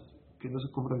cosas que no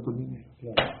se compran con dinero.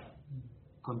 Claro.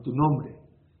 Con tu nombre.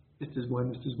 Este es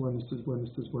bueno, este es bueno, este es bueno,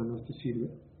 este es bueno, este sirve.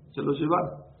 Se los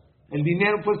llevaron. El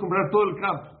dinero puedes comprar todo el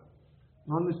camp.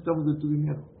 No necesitamos de tu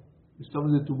dinero.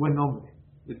 Necesitamos de tu buen nombre,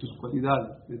 de tus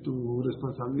cualidades, de tu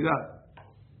responsabilidad.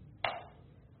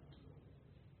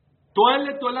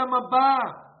 Toele tu alama va.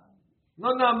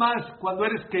 No nada más cuando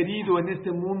eres querido en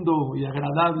este mundo y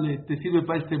agradable te sirve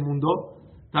para este mundo,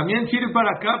 también sirve para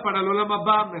acá, para el alama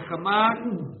va. Mejamar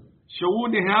Shou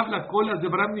Nehab la colas de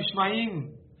Bram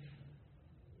Nishmaim.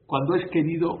 Cuando es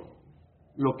querido,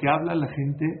 lo que habla la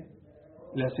gente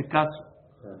le hace caso.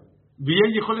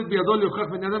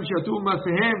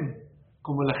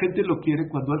 Como la gente lo quiere,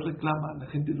 cuando él reclama, la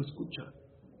gente lo escucha.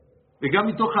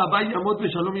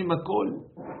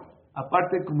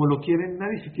 Aparte, como lo quieren,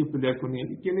 nadie se quiere pelear con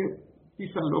él y quiere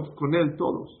pisarlo con él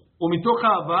todos.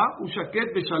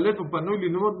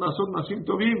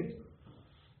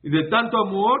 Y de tanto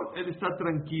amor, él está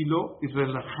tranquilo y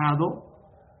relajado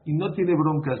y no tiene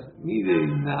broncas ni de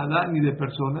nada ni de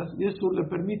personas, y eso le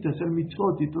permite hacer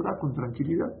mitzvot y Torah con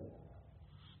tranquilidad.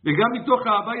 La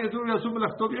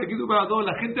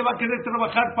gente va a querer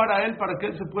trabajar para él, para que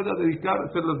él se pueda dedicar a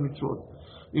hacer las mitzvot.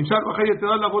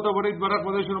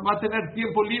 Va a tener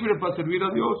tiempo libre para servir a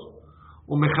Dios.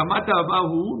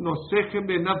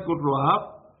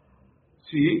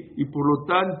 Sí, y por lo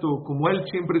tanto, como él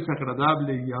siempre es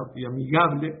agradable y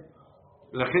amigable,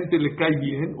 la gente le cae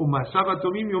bien. Lo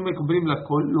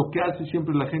que hace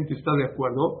siempre la gente está de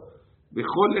acuerdo.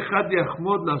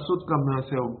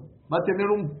 Va a tener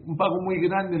un pago muy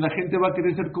grande, la gente va a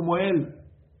querer ser como él.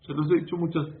 Se los he dicho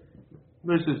muchas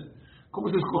veces. ¿Cómo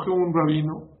se escoge un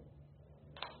rabino?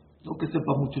 No que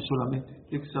sepa mucho solamente,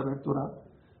 tiene que saber Torah,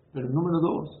 pero número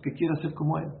 2, que quiera ser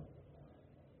como él.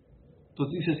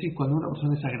 Entonces dice así, cuando una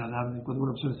persona es agradable, cuando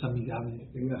una persona es amigable,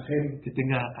 que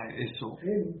tenga eso,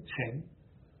 gen,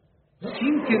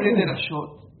 sin que dé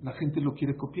derashot, la gente lo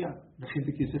quiere copiar, la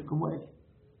gente quiere ser como él.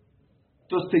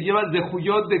 Entonces te llevas de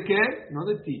Juyot de qué, no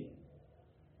de ti,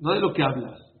 no de lo que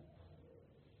hablas,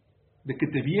 de que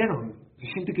te vieron, hay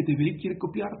gente que te ve y quiere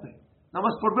copiarte, nada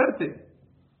más por verte.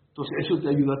 Entonces eso te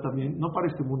ayuda también, no para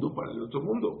este mundo, para el otro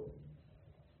mundo.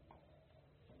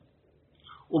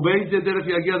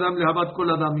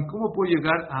 ¿Y cómo puedo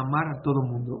llegar a amar a todo el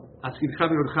mundo?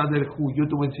 Yo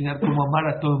te voy a enseñar cómo amar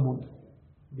a todo el mundo.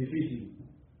 Difícil.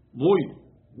 Muy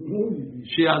Difícil.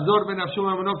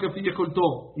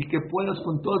 y que puedas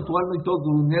con todo tu alma y todo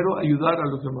tu dinero ayudar a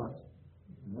los demás.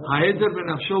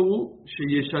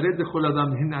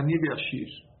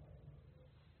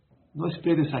 No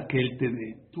esperes a que él te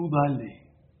dé, tú dale.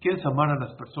 ¿Quieres amar a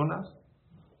las personas?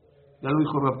 Ya lo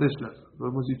dijo Rav Dessler, lo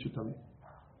hemos dicho también.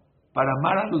 Para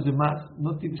amar a los demás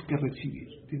no tienes que recibir,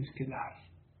 tienes que dar.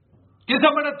 ¿Quieres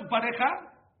amar a tu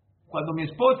pareja? Cuando mi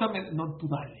esposa no, tú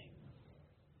dale.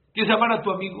 ¿Quieres amar a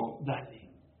tu amigo? Dale.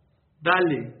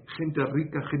 Dale. Gente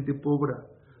rica, gente pobre.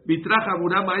 Vitraja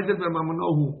burama es del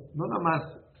mamonohu. No nada más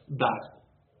dar.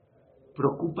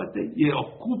 Preocúpate y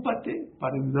ocúpate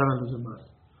para ayudar a los demás.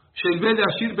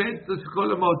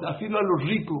 Afilo a los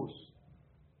ricos.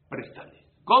 Préstale.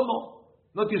 ¿Cómo?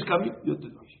 ¿No tienes cambio? Yo te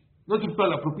doy. ¿No tienes para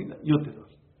la propina? Yo te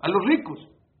doy. A los ricos,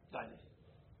 dale.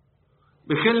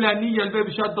 Vejenle anilla al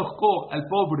bebé al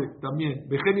pobre también.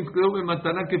 Vejen me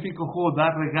matará que fico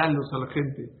dar regalos a la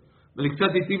gente.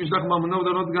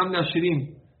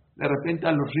 De repente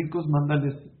a los ricos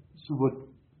mándales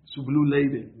su Blue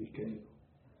Label, mi querido.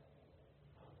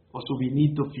 O su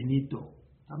vinito finito.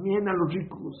 También a los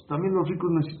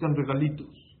ricos necesitan regalitos.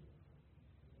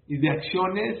 Y de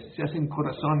acciones se hacen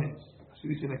corazones. Así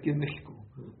dicen aquí en México.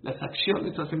 Las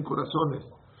acciones hacen corazones.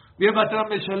 Bien,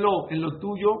 en lo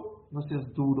tuyo, no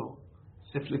seas duro.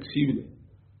 Sé flexible.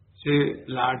 Sé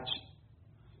large.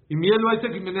 Y miel va a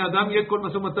ser que me Adam y con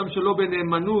matam shelo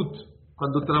benemanut.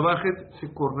 Cuando trabajes,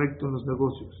 sé correcto en los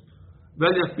negocios. No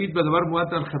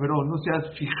seas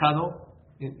fijado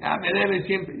en, me debe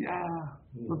siempre, ya.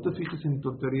 No te fijes en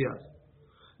tonterías.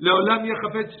 Leolam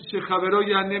yachafetz shechavero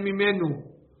yane mimenu.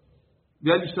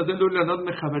 Ve'alishtadelu le'anot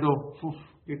mechavero. Uf,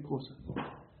 qué cosa.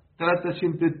 Trata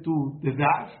siempre tú de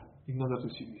dar y no de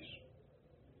recibir.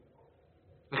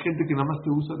 La gente que nada más te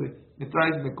usa de me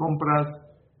traes, me compras,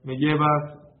 me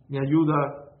llevas, me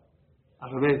ayudas.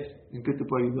 Al revés, ¿en qué te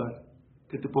puedo ayudar?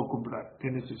 ¿Qué te puedo comprar? ¿Qué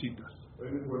necesitas?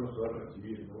 También es bueno saber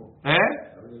recibir, ¿no?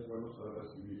 También es bueno saber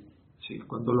recibir. Sí,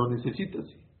 cuando lo necesitas,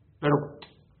 sí. Pero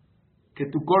que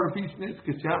tu core business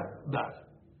que sea dar.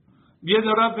 Bien,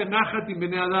 ahora Benajat y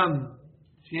Bene Adam.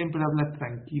 Siempre habla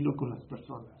tranquilo con las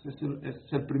personas.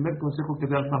 Es el primer consejo que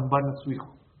da el Ramban a su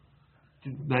hijo.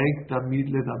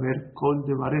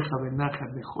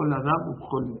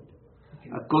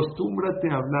 Acostúmbrate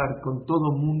a hablar con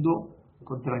todo mundo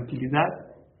con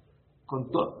tranquilidad,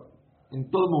 en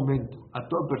todo momento, a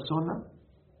toda persona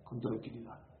con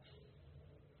tranquilidad.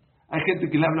 Hay gente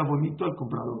que le habla bonito al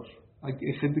comprador, hay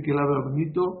gente que le habla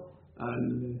bonito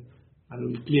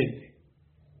al cliente,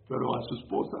 pero a su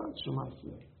esposa,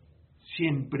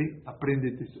 siempre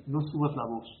apréndete, no subas la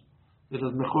voz. De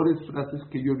las mejores frases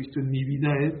que yo he visto en mi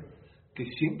vida es que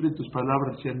siempre tus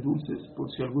palabras sean dulces, por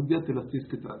si algún día te las tienes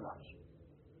que tragar.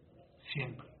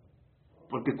 Siempre.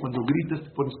 Porque cuando gritas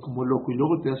te pones como loco y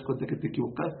luego te das cuenta que te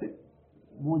equivocaste,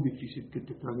 muy difícil que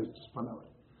te tragues tus palabras.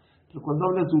 Pero cuando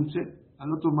hablas dulce,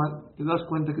 al otro mal, te das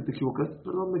cuenta que te equivocaste,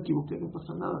 perdón, me equivoqué, no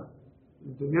pasa nada.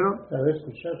 ¿Entendieron? Saber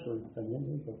escuchar también es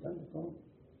importante, ¿no?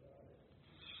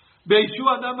 Beishu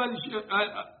Adam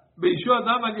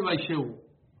al Yivaisheu.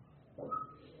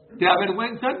 ¿Te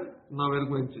avergüenzan? No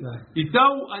avergüences. Y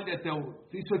Tau al Yateu.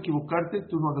 Si hizo equivocarte,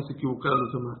 tú no hagas equivocar a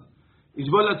los demás.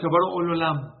 Isbol al Chabaro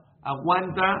Ololam.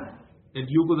 Aguanta el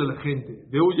yugo de la gente.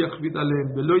 Beuyachvid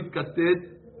alem. Veloit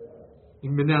Katet.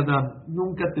 Inbene Adam.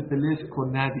 Nunca te pelees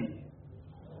con nadie.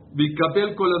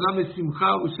 Vikapel Kol Adam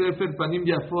Simcha Usefer Panim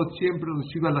Yafot. Siempre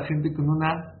reciba a la gente con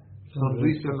una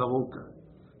sonrisa en la boca.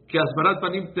 Que Asbarat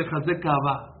Panim Tejazek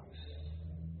Abba.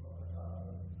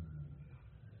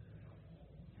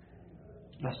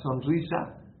 La sonrisa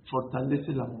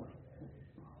fortalece el amor.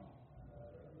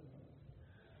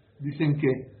 Dicen que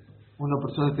una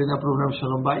persona tenía problemas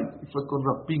Shalom Bayit y fue con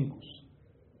Rab Pinkus.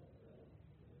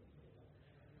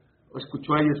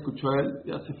 Escuchó a ella, escuchó a él,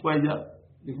 ya se fue ella.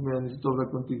 Dijo, mira, necesito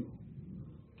hablar contigo.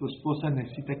 Tu esposa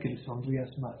necesita que le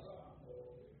sonrías más.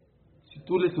 Si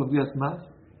tú le sonrías más,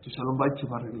 tu Shalom Bayit se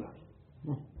va a arreglar.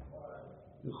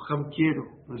 Dijo, Jam, quiero,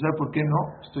 pero ¿sabe por qué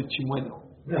no? Estoy chimuelo.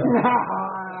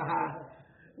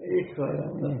 Hijo de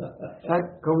mí.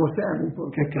 Como sea,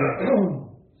 ¿no? ¿Qué crees?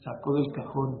 Sacó del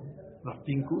cajón los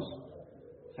Pinkus,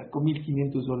 sacó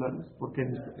 $1,500 porque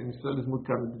en Israel es muy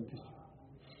caro el dentista.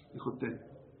 Dijo,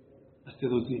 hazte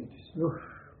 2 dientes.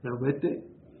 Pero vete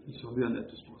y sonríale a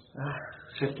tu esposa.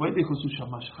 Se fue, dijo su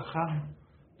shamash, jajam.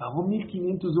 ¿Pagó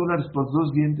 $1,500 por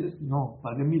 2 dientes? No,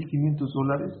 pagué $1,500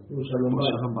 por Shalom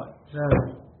Bayit.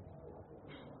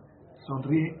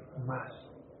 Sonríe más.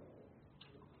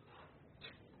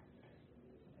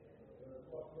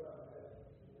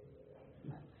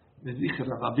 Les dije,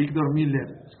 Rabbi Víctor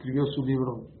Miller escribió su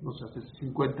libro, no sé, hace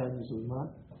 50 años o más,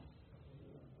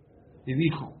 y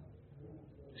dijo,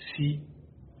 si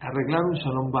arreglar un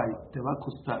Shalom Bayit te va a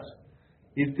costar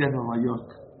irte a Nueva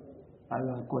York, a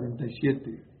la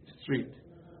 47 Street,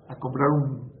 a comprar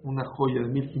una joya de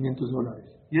 $1,500,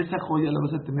 y esa joya la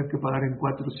vas a tener que pagar en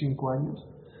 4 o 5 años,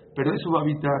 pero eso va a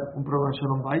evitar un programa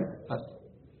Shalom Bayit.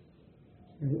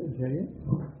 ¿En serio?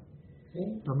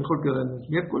 ¿Sí? ¿Lo mejor que los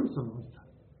miércoles o no está?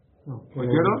 No,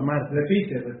 ¿Oyeron?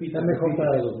 Repite. Está mejor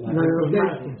para los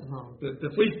martes. No, te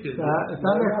fuiste. Está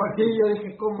mejor. Sí, yo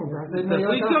dije, ¿cómo? ¿Te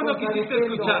fuiste o no quisiste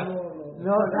escuchar?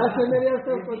 No, hace media hora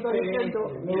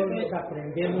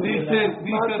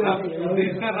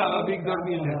Dice Rabbi Víctor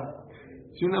Miller,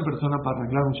 si una persona para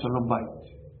arreglar un Shalom Bayit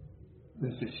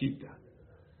necesita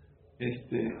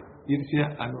irse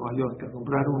a Nueva York a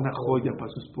comprar una joya para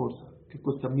su esposa que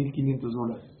cuesta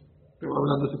 $1,500, pero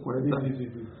hablando hace 40 años,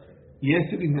 y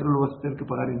ese dinero lo vas a tener que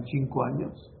pagar en 5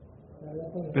 años,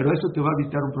 pero eso te va a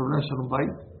evitar un problema Shalom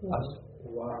Bayit, hazlo.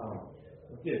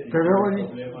 Pero el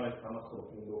problema está más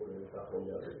profundo que esa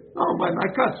joya de... No, bueno,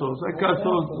 hay casos,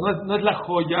 no es la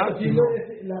joya, Sí, sino...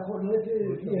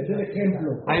 es el ejemplo.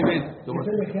 Hay veces, Es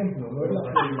el ejemplo, no es la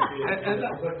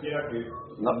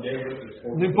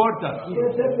no importa.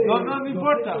 No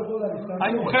importa.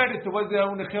 Hay mujeres, te voy a dar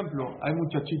un ejemplo. Hay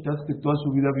muchachitas que toda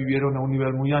su vida vivieron a un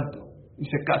nivel muy alto y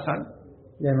se casan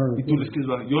y tú les quieres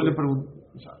ver. Yo le pregunto,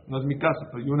 o sea, no es mi caso,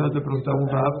 pero yo una vez le preguntaba a un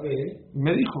rab y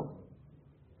me dijo,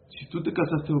 si tú te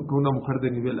casaste con una mujer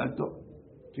de nivel alto,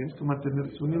 tienes que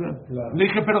mantener su nivel. Claro. Le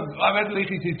dije, pero a ver, le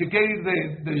dije, si te quieres ir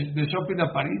de shopping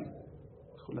a París,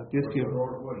 dijo, la tienes que...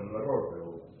 Bueno, no error, pero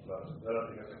la señora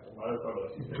tiene que tomar el palo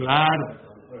así. Claro.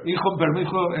 Hijo, pero me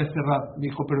dijo rap, me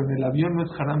dijo, pero en el avión no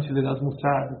es haram si le das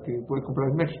musar, que puede comprar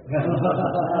en México.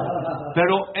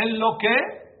 Pero en lo que...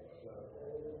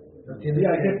 Sí, hay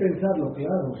que pensarlo,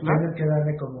 claro. Tienes que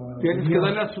darle como... Tienes que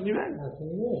darle a su nivel. A su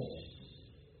nivel.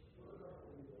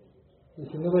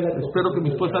 Espero que mi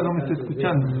esposa no me esté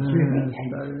escuchando.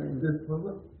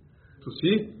 ¿Tú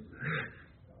sí?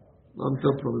 No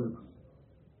tengo problema.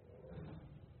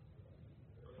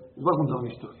 Les voy a contar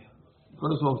una historia.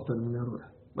 Con eso vamos a terminar ahora.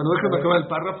 Bueno, déjenme acabar el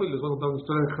párrafo y les voy a contar una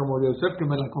historia de Amores Verdaderos que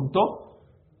me la contó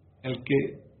el que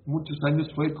muchos años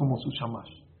fue como su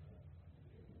shamash.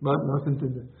 ¿Me vas a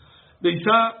entender? De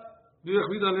Isa, vive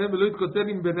vida leem veloit koten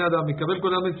im bnei adam, mikabel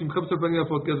kol adam simcha b'sel panim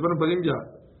yafot, que azban panim ya.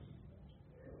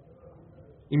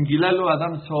 Im gilalo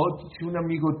adam soot, si un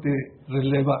amigo te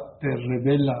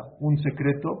revela un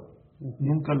secreto,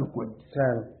 nunca lo cuentes.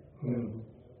 Claro.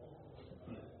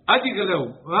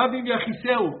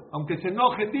 Aunque se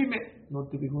enoje, dime, no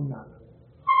te digo nada.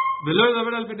 Velo de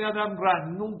ver al bnei adam ra,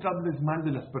 nunca hables mal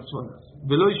de las personas.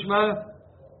 Velo ishma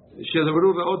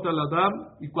shedabru raot al adam,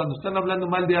 y cuando están hablando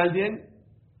mal de alguien,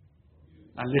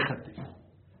 aléjate.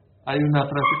 Hay una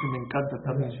frase que me encanta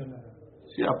también.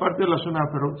 Sí, aparte de la zona,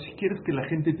 pero si quieres que la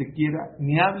gente te quiera,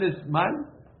 ni hables mal,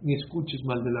 ni escuches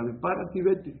mal de la vez. Párate y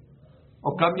vete.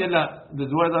 O cámbiala.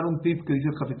 Les voy a dar un tip que dice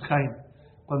el Jafet Haim.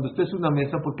 Cuando estés en una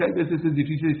mesa, porque hay veces es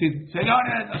difícil decir,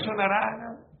 señores, la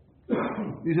sonará.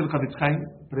 Dice el Jafet Haim,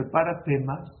 prepara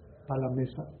temas para la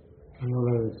mesa. No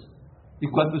lo ves. Y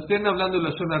cuando estén hablando de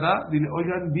la sonará, dile,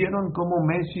 oigan, ¿vieron cómo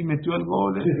Messi metió el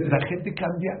gol? La gente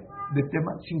cambia de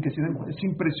tema sin que se den cuenta. Es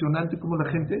impresionante cómo la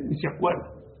gente ni se acuerda.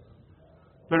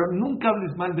 Pero nunca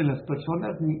hables mal de las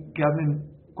personas, ni que hablen,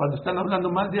 cuando están hablando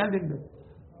mal de alguien.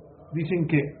 Dicen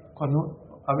que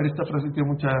a ver, esta frase tiene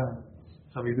mucha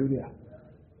sabiduría.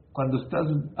 Cuando estás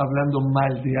hablando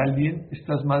mal de alguien,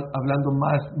 estás hablando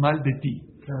más mal de ti.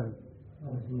 Claro.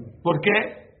 ¿Por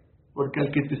qué? Porque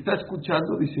el que te está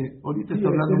escuchando dice, ahorita está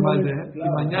hablando mal de él, y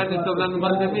mañana está hablando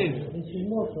mal de mí.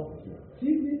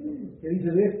 Sí. Que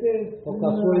dice, de poca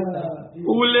suelta.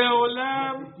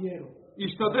 Uleolam.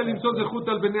 ישתדל למצוא זכות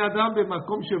על בני אדם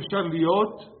במקום שאפשר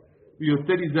להיות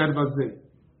ויותר ייזהר בזה.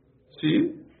 ¿Sí?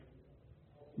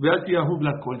 ואל תאהוב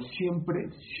לכל.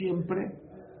 Siempre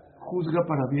juzga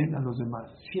para bien a los demás.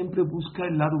 Siempre busca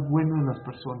el lado bueno de las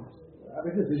personas.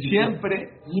 Siempre,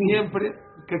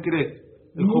 ¿qué crees?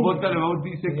 El Jobot Alevaut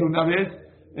dice que una vez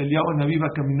Eliyahu Anabí iba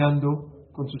caminando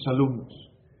con sus alumnos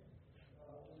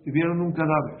y vieron un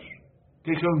cadáver.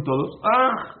 ¿Qué dijeron todos?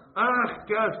 ¡Ah!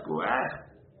 ¡Qué asco! ¡Ah!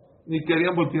 Ni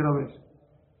querían voltear a ver.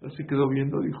 Él se quedó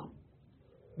viendo, dijo,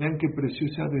 vean qué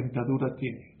preciosa dentadura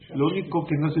tiene. Lo único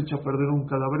que no se echa a perder un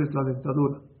cadáver es la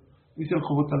dentadura. Dice el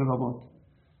Jobot Alevaut,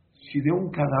 si de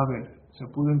un cadáver se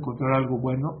pudo encontrar algo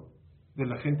bueno, de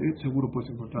la gente seguro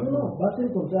puedes encontrar algo bueno. Vas a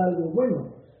encontrar algo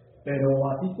bueno, pero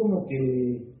así como que...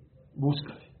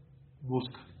 Búscale.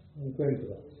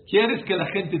 Encuentra. ¿Quieres que la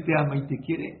gente te ama y te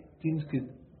quiere? Tienes que...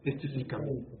 Este es el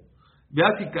camino. Y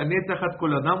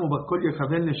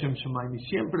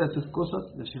siempre haces cosas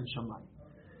de Shem Shammai.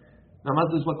 Nada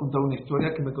más les voy a contar una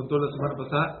historia que me contó la semana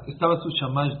pasada. Estaba su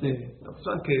shamash de la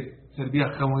persona que servía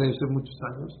a Jamón hace muchos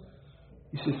años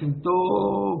y se sentó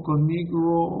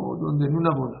conmigo en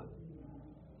una boda.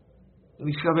 Le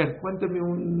dije, a ver, cuéntame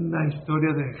una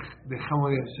historia de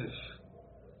Jamón Yosef.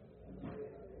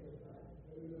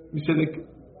 Dice,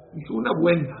 una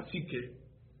buena, así que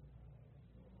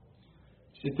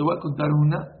te voy a contar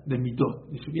una de midot.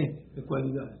 Dice, bien, de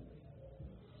cualidad.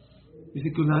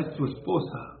 Dice que una vez su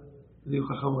esposa le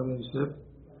dijo a Jamón Yosef,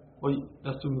 oye,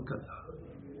 ya estoy muy cansado,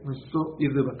 necesito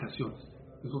ir de vacaciones.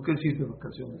 Dijo, ¿qué es ir de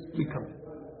vacaciones? Explícame.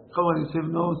 Jamón Yosef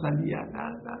no salía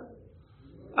nada.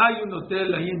 Hay un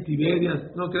hotel ahí en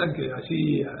Tiberias, no crean que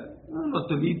así, un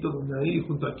hotelito donde ahí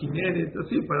junto a Kineret,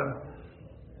 así para...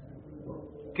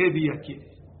 ¿Qué día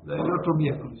quieres? El otro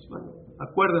miércoles. Bueno,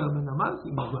 acuérdame nada más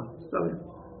y nos vamos. Está bien.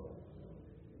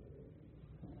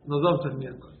 Nos vamos el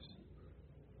miércoles.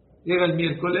 Llega el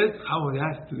miércoles, ya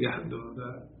estudiando,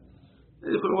 ¿verdad?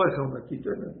 Le dijo, lo voy a dejar un ratito.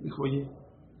 Dijo, oye,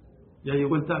 ya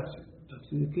llegó el taxi.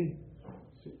 ¿Taxi de qué?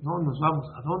 Dice, no, nos vamos.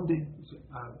 ¿A dónde? Dice,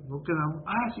 no quedamos.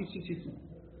 Sí.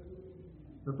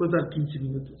 ¿Me puedes dar 15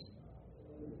 minutos?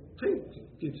 Sí,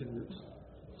 15 minutos.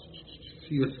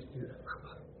 Sigue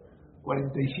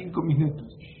 45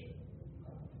 minutos.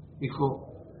 Dijo,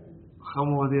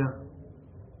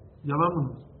 ya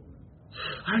vámonos.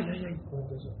 Ay.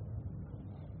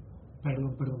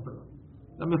 Perdón.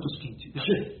 Dame otros 15. Ya,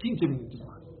 15 minutos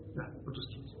más. Ya, otros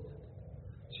 15.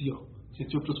 Siguió. Se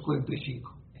echó otros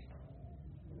 45.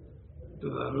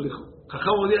 Entonces le dijo,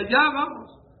 ya vamos.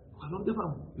 ¿A dónde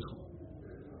vamos? Dijo,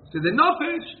 de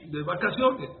Nofesh, de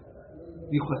vacaciones.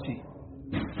 Dijo así.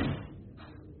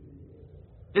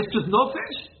 ¿Esto es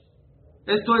Nofesh?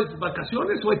 ¿Esto es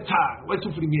vacaciones o es tzar? ¿O es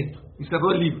sufrimiento? Y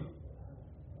cerró el libro.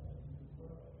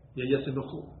 Y ella se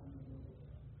enojó.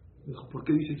 Dijo, ¿por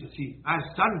qué dices así?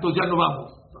 Es santo, ya no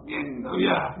vamos. También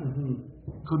había.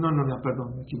 Dijo, no,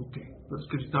 perdón, me equivoqué. Pero es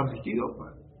que estaba metido.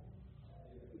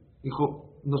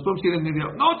 Dijo, ¿nos podemos ir en media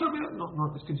hora? No, otra vez.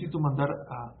 No, es que necesito mandar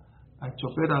al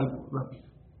chofer algo rápido.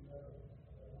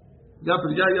 Pero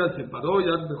ya se paró,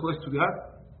 ya dejó de estudiar.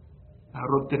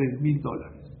 Agarró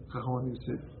 $3,000.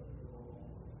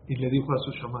 Y le dijo a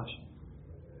su shamash,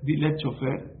 dile al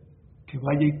chofer que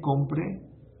vaya y compre,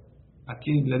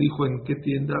 aquí le dijo en qué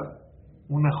tienda,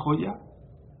 una joya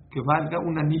que valga,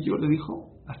 un anillo, le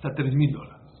dijo, hasta $3,000.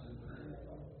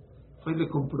 Fue y le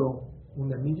compró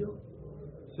un anillo,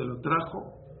 se lo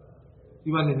trajo,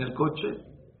 iban en el coche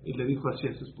y le dijo así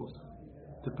a su esposa,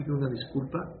 te pido una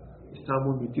disculpa, estaba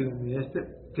muy metido en mi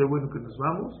qué bueno que nos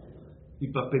vamos,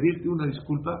 y para pedirte una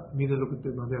disculpa, mire lo que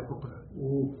te mandé a comprar.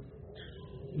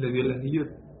 Le dio el anillo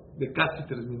de casi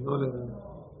 $3,000.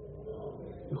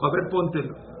 Dijo, a ver,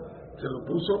 póntelo. Se lo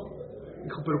puso.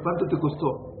 Dijo, ¿pero cuánto te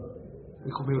costó?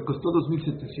 Dijo, me costó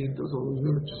 $2,700 o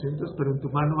 $2,800, pero en tu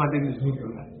mano vale $10,000.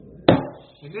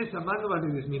 En esa mano vale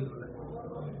 $10,000.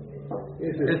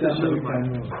 Ese es el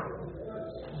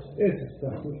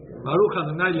Baruch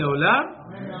Adonai Leolam.